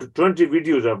 they put 20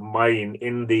 videos of mine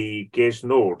in the case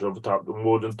note of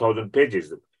more than 1,000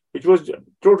 pages, which was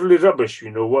totally rubbish,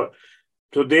 what.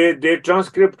 So they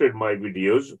transcribed my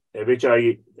videos, which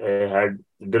I had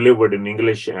delivered in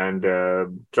English and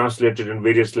translated in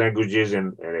various languages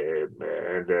and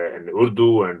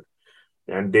Urdu,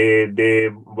 and they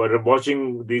were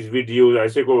watching these videos. I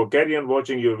said, "Go carry on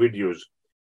watching your videos.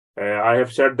 I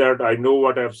have said that, I know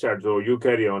what I've said, so you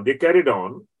carry on." They carried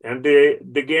on, and they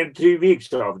gained 3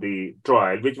 weeks of the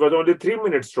trial, which was only 3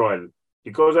 minutes trial,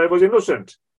 because I was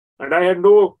innocent and I had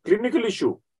no clinical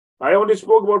issue. I only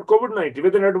spoke about COVID-19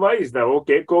 with an advice that,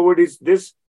 okay, COVID is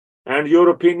this, and your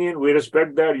opinion, we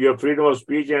respect that. Your freedom of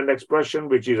speech and expression,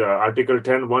 which is Article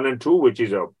 10, 1 and 2, which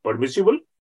is permissible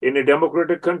in a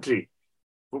democratic country.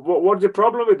 What's the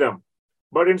problem with them?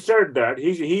 But instead that,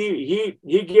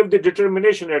 he gave the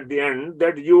determination at the end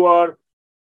that you are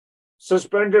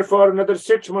suspended for another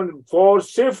 6 months for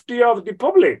safety of the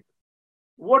public.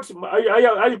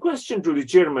 I questioned to the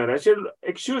chairman. I said,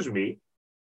 excuse me,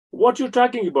 what you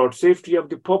talking about, safety of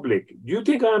the public? Do you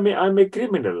think I'm a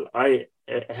criminal?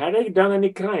 Had I done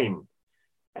any crime?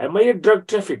 Am I a drug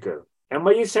trafficker? Am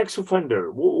I a sex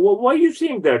offender? Why are you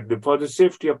saying that for the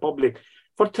safety of public?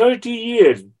 For 30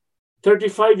 years,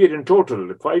 35 years in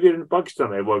total, 5 years in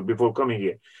Pakistan I worked before coming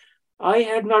here, I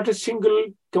had not a single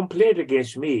complaint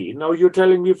against me. Now you're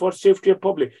telling me for safety of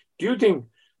public. Do you think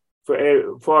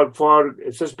for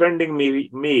suspending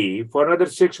me for another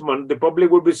 6 months, the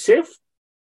public would be safe?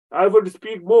 I would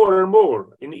speak more and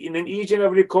more in each and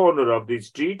every corner of the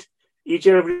street, each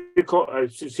and every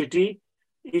city,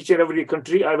 each and every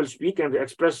country. I will speak and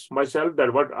express myself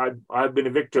that what I've been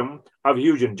a victim of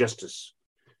huge injustice.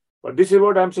 But this is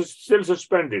what I'm still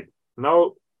suspended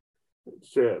now,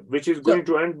 which is going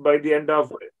to end by the end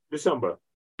of December.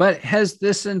 But has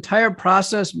this entire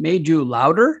process made you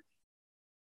louder?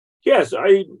 Yes,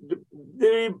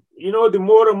 the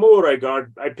more and more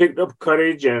I picked up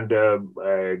courage and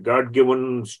got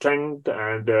given strength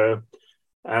and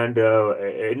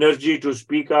energy to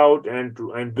speak out,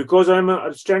 and because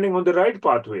I'm standing on the right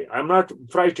pathway, I'm not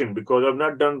frightened because I've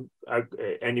not done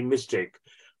any mistake.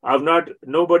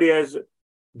 Nobody has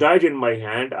died in my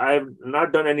hand. I have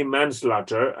not done any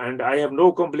manslaughter, and I have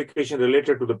no complication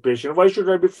related to the patient. Why should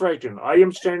I be frightened? I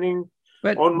am standing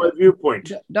on my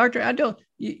viewpoint. Dr. Adil,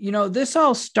 this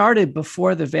all started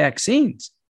before the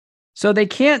vaccines. So they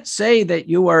can't say that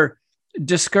you are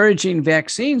discouraging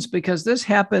vaccines because this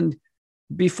happened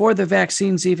before the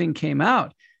vaccines even came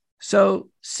out. So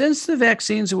since the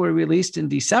vaccines were released in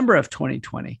December of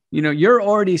 2020, you're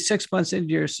already 6 months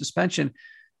into your suspension.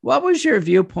 What was your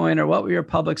viewpoint or what were your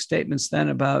public statements then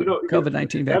about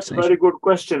COVID-19 vaccination? That's a very good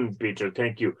question, Peter.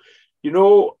 Thank you.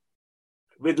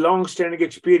 With long-standing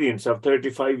experience of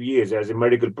 35 years as a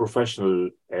medical professional,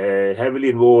 heavily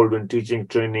involved in teaching,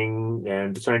 training,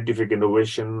 and scientific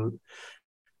innovation,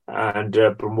 and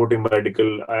promoting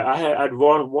medical, I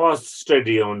was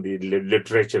study on the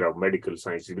literature of medical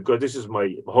sciences because this is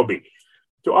my hobby.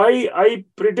 So I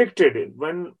predicted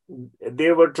when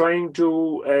they were trying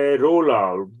to roll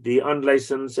out the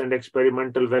unlicensed and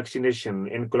experimental vaccination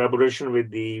in collaboration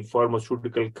with the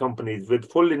pharmaceutical companies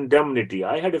with full indemnity,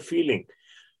 I had a feeling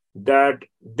that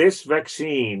this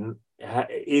vaccine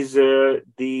is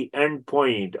the end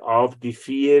point of the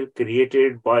fear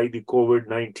created by the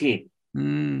COVID-19.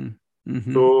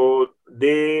 Mm-hmm. So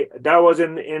that was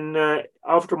in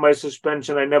after my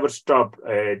suspension, I never stopped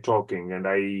talking, and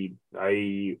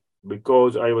I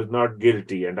because I was not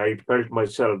guilty, and I felt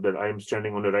myself that I am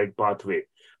standing on the right pathway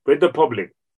with the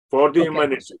public for the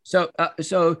humanity.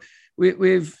 So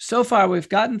we've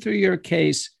gotten through your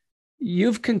case.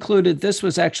 You've concluded this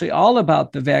was actually all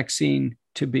about the vaccine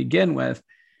to begin with.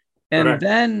 And Correct.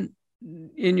 Then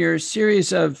in your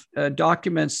series of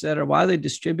documents that are widely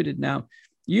distributed now,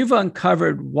 you've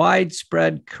uncovered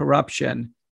widespread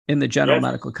corruption in the General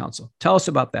Medical Council. Tell us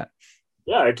about that.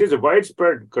 Yeah, it is a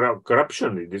widespread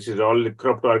corruption. This is all a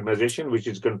corrupt organization which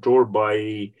is controlled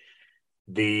by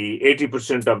the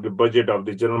 80% of the budget of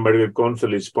the General Medical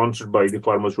Council is sponsored by the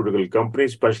pharmaceutical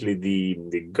companies, especially the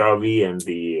Gavi and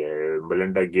the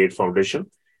Melinda Gates Foundation,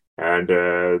 and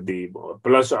the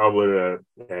plus our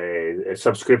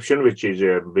subscription, which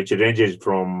ranges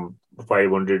from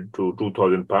 500 to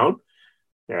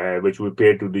 £2,000, which we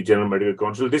pay to the General Medical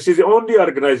Council. This is the only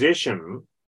organization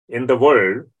in the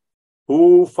world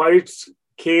who fights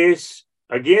case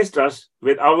against us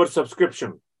with our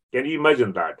subscription. Can you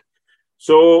imagine that?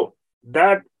 So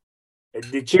that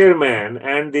the chairman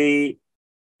and the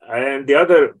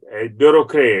other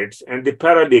bureaucrats and the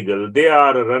paralegal, they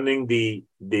are running the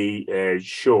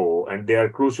show, and they are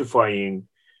crucifying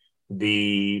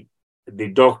the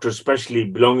doctors, especially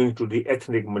belonging to the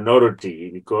ethnic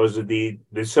minority, because the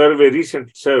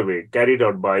recent survey carried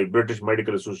out by British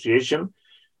Medical Association,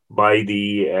 by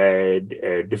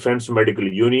the Defence Medical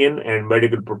Union and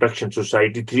Medical Protection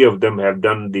Society, three of them have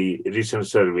done the recent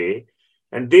survey,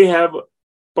 and they have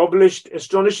published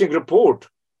astonishing report.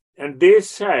 And they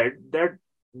said that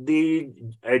the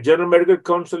General Medical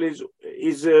Council is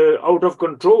out of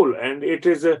control, and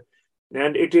its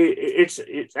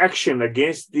action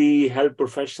against the health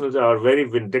professionals are very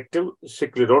vindictive,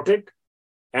 sclerotic,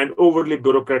 and overly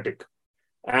bureaucratic.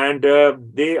 And they're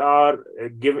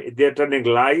telling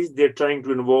lies. They're trying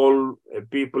to involve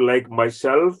people like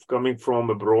myself coming from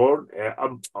abroad.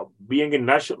 Being in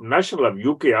national of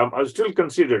UK, I'm still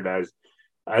considered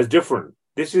as different.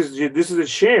 This is a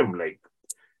shame. Like,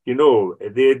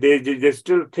 they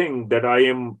still think that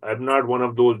I'm not one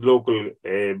of those local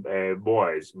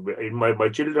boys. My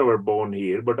children were born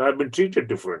here, but I've been treated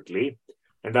differently.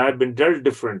 And I've been dealt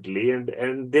differently,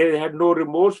 and they had no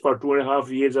remorse for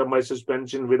 2.5 years of my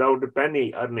suspension without a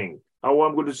penny earning. How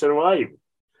I'm going to survive?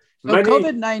 So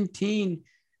COVID-19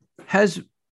 has,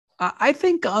 I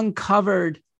think,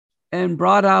 uncovered and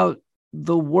brought out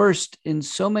the worst in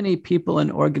so many people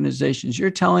and organizations.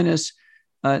 You're telling us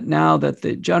now that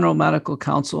the General Medical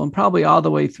Council, and probably all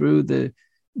the way through the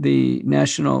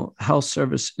National Health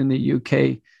Service in the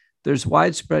UK, there's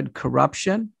widespread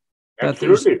corruption. That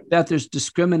there's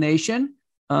discrimination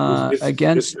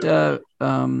against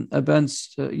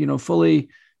fully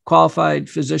qualified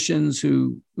physicians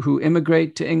who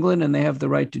immigrate to England, and they have the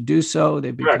right to do so. They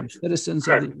become citizens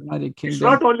of the United Kingdom. It's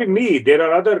not only me. There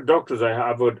are other doctors.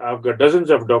 I've got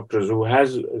dozens of doctors who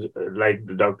has, like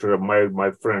the doctor of my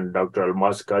friend, Dr.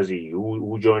 Almas Kazi,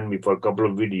 who joined me for a couple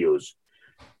of videos.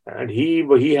 And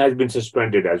he has been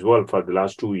suspended as well for the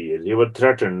last 2 years. He was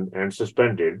threatened and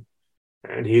suspended.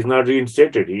 And he's not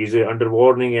reinstated. He's under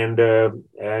warning, and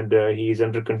he's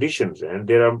under conditions. And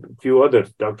there are a few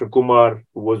others. Dr. Kumar,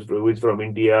 who is from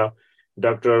India,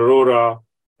 Dr. Arora,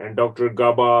 and Dr.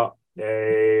 Gawa.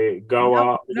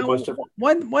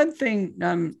 One thing,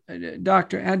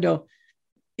 Dr. Adil,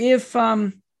 if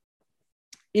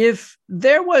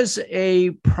there was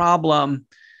a problem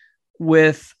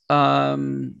with,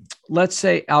 let's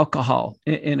say, alcohol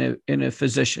in a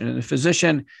physician, and a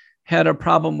physician had a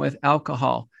problem with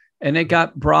alcohol, and it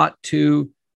got brought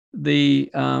to the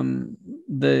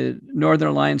Northern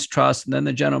Alliance Trust and then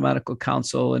the General Medical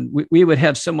Council, and we would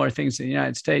have similar things in the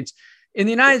United States. In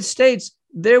the United States,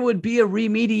 there would be a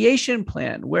remediation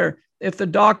plan where if the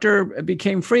doctor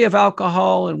became free of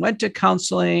alcohol and went to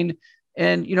counseling,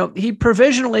 and he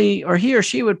or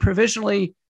she would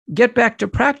provisionally get back to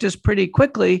practice pretty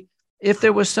quickly if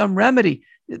there was some remedy.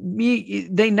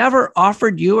 They never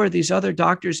offered you or these other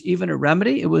doctors even a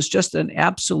remedy. It was just an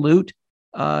absolute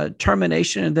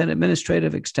termination and then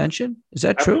administrative extension. Is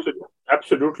that true?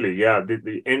 Absolutely, yeah.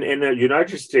 In the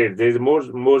United States, there's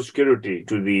more security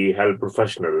to the health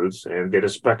professionals, and they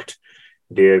respect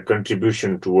their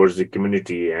contribution towards the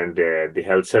community and the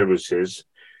health services,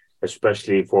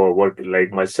 especially for work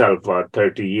like myself for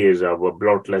 30 years of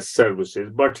bloodless services.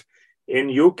 But in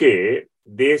UK,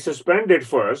 they suspended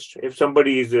first. If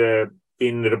somebody is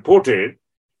been reported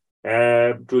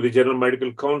to the General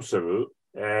Medical Council,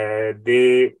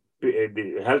 the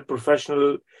health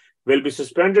professional will be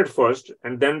suspended first,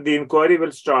 and then the inquiry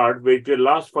will start, which will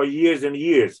last for years and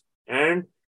years. And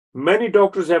many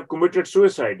doctors have committed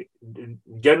suicide.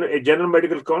 General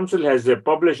Medical Council has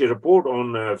published a report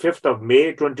on 5th of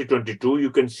May 2022. You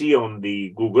can see on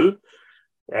the Google,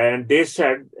 and they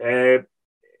said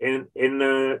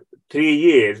in 3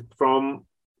 years, from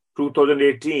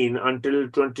 2018 until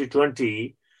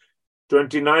 2020,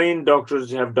 29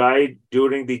 doctors have died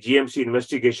during the GMC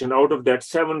investigation. Out of that,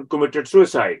 7 committed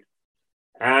suicide.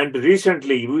 And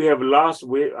recently, we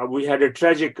had a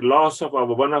tragic loss of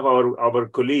one of our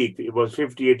colleagues. It was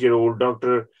 58-year-old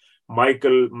Dr.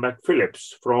 Michael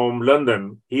McPhillips from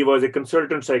London. He was a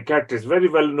consultant psychiatrist, very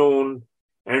well known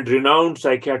and renowned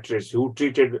psychiatrist who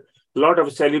treated a lot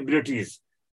of celebrities.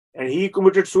 And he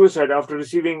committed suicide after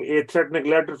receiving a threatening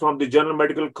letter from the General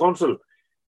Medical Council.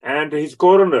 And his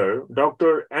coroner,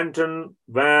 Dr. Anton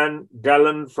van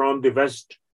Dalen from the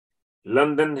West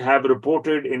London, have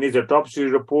reported in his autopsy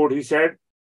report, he said,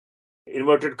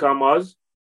 inverted commas,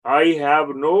 "I have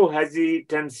no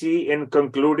hesitancy in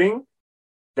concluding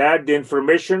that the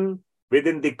information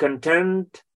within the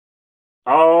content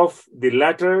of the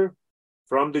letter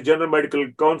from the General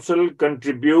Medical Council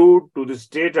contribute to the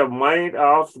state of mind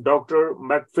of Dr.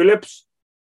 McPhillips,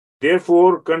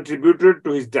 therefore contributed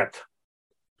to his death."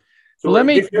 So well,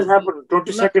 this has happened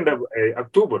 22nd of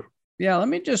October. Yeah, let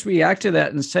me just react to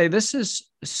that and say this is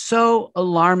so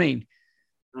alarming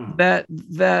that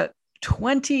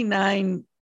 29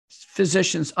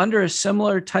 physicians under a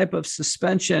similar type of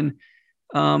suspension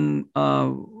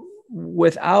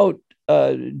without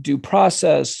due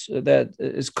process that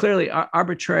is clearly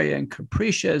arbitrary and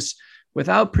capricious,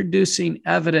 without producing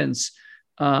evidence,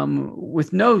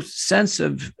 with no sense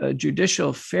of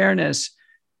judicial fairness,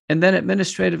 and then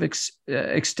administrative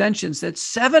extensions, that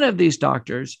 7 of these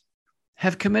doctors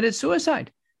have committed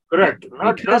suicide. Correct.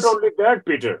 Not only that,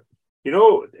 Peter. You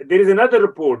know, there is another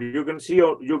report you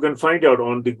can find out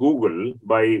on the Google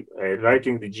by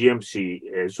writing the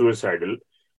GMC suicidal.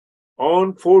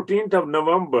 On 14th of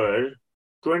November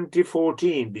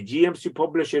 2014, the GMC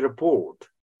published a report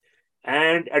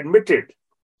and admitted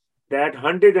that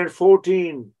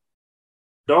 114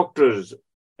 doctors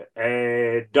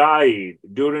died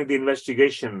during the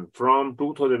investigation from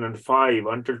 2005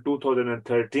 until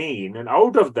 2013. And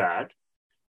out of that,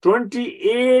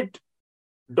 28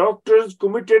 doctors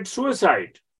committed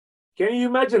suicide. Can you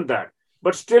imagine that?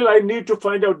 But still, I need to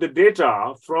find out the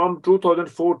data from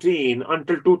 2014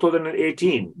 until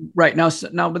 2018. Right. Now,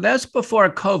 but that's before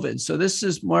COVID. So this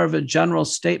is more of a general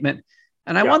statement.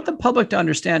 And I want the public to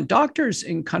understand, doctors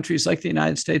in countries like the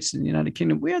United States and the United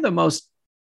Kingdom, we are the most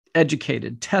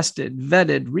educated, tested,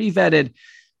 vetted, re-vetted,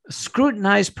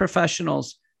 scrutinized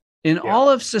professionals in all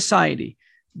of society.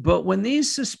 But when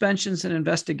these suspensions and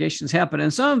investigations happen,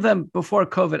 and some of them before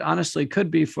COVID, honestly,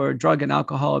 could be for drug and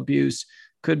alcohol abuse,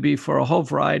 could be for a whole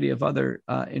variety of other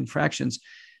infractions,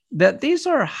 that these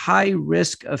are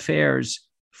high-risk affairs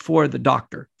for the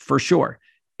doctor, for sure.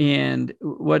 And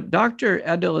what Dr.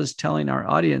 Adil is telling our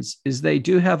audience is they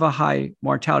do have a high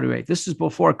mortality rate. This is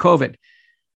before COVID.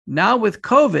 Now with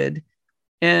COVID,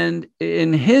 and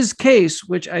in his case,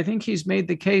 which I think he's made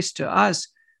the case to us,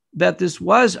 that this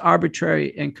was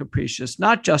arbitrary and capricious,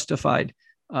 not justified,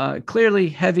 clearly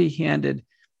heavy-handed,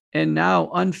 and now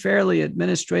unfairly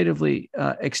administratively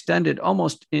extended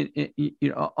almost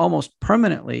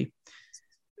permanently.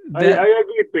 I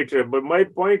agree, Peter, but my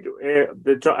point,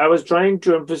 I was trying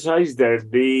to emphasize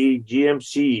that the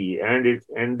GMC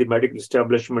and the medical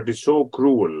establishment is so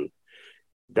cruel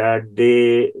that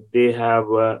they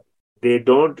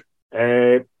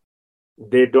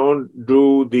don't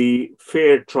do the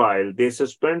fair trial. They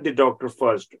suspend the doctor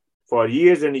first for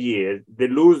years and years. They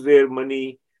lose their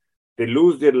money, they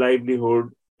lose their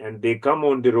livelihood, and they come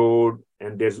on the road,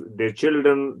 and their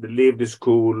children, they leave the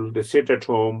school, they sit at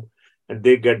home, and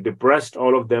they get depressed,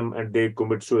 all of them, and they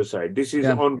commit suicide. This is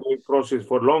an ongoing process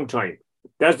for a long time.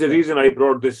 That's the reason I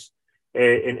brought this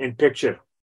in picture.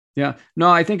 Yeah, no,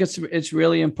 I think it's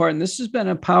really important. This has been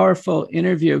a powerful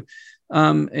interview.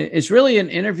 It's really an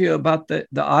interview about the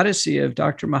odyssey of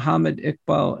Dr. Mohammad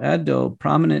Iqbal Adil,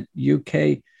 prominent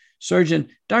UK surgeon.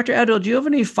 Dr. Adil, do you have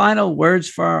any final words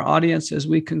for our audience as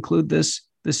we conclude this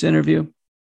interview?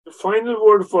 The final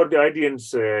word for the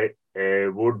audience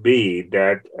would be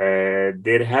that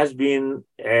there has been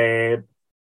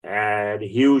a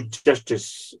huge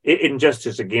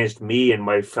injustice against me and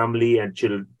my family and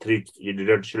 3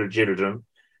 children,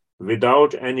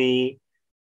 without any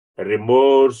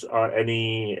remorse or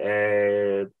any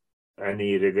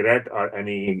regret or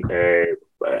any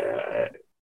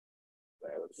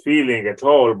feeling at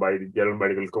all by the General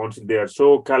Medical Council. They are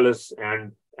so callous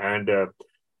and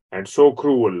so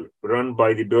cruel, run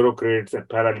by the bureaucrats and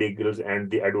paralegals and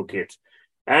the advocates.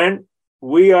 And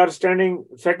we are standing,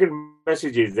 second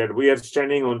message is that we are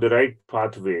standing on the right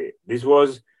pathway. This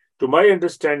was, to my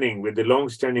understanding, with the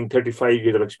long-standing 35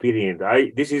 years of experience,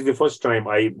 this is the first time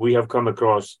we have come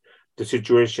across the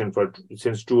situation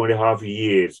since 2.5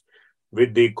 years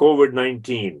with the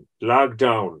COVID-19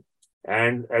 lockdown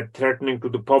and threatening to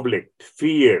the public,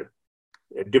 fear,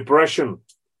 depression,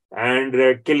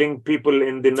 and killing people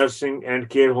in the nursing and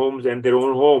care homes and their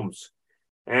own homes,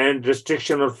 and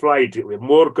restriction of flight,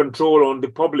 more control on the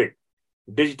public.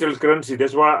 digital currency.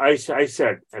 That's why I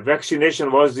said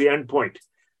vaccination was the end point.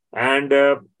 And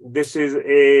this is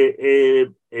a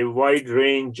wide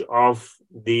range of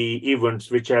the events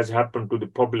which has happened to the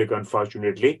public,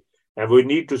 unfortunately. And we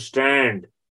need to stand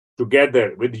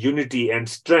together with unity and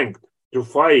strength to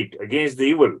fight against the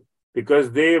evil,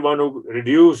 because they want to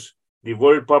reduce the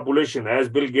world population, as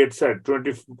Bill Gates said,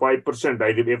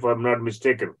 25%, if I'm not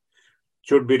mistaken,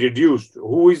 should be reduced.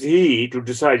 Who is he to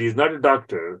decide? He's not a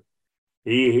doctor.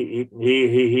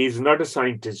 He's not a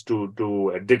scientist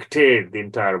to dictate the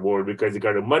entire world because he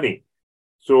got the money.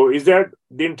 So is that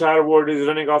the entire world is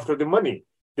running after the money?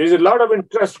 There's a lot of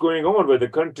interest going on with the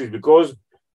countries because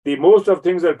the most of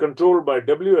things are controlled by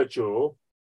WHO,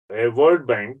 World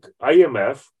Bank,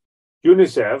 IMF,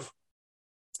 UNICEF,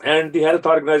 and the health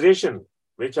organization,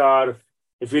 which are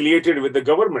affiliated with the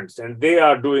governments, and they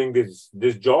are doing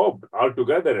this job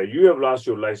altogether. You have lost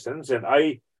your license, and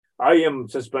I am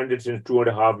suspended since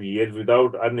 2.5 years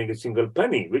without earning a single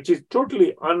penny, which is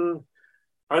totally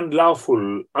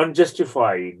unlawful,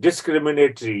 unjustified,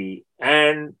 discriminatory,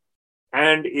 and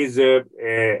is a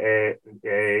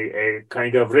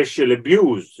kind of racial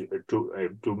abuse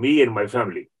to me and my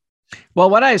family. Well,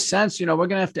 what I sense, we're going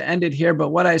to have to end it here, but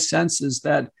what I sense is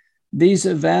that these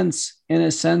events, in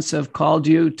a sense, have called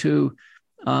you to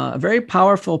a very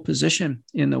powerful position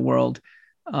in the world.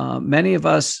 Many of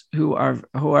us who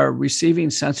are receiving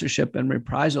censorship and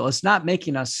reprisal, it's not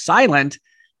making us silent.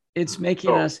 It's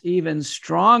making us even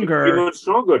stronger. Even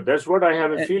stronger. That's what I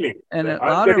have a feeling. And a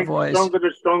louder voice. Stronger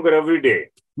and stronger every day.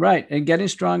 Right. And getting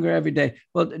stronger every day.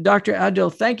 Well, Dr.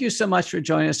 Adil, thank you so much for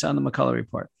joining us on the McCullough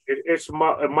Report. It's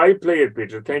my pleasure,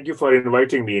 Peter. Thank you for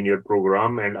inviting me in your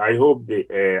program. And I hope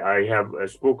I have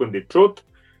spoken the truth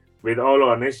with all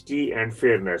honesty and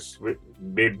fairness,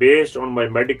 based on my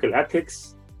medical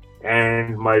ethics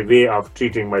and my way of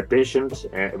treating my patients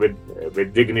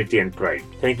with dignity and pride.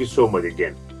 Thank you so much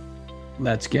again.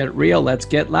 Let's get real. Let's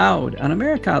get loud on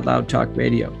America Out Loud Talk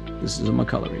Radio. This is a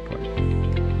McCullough Report.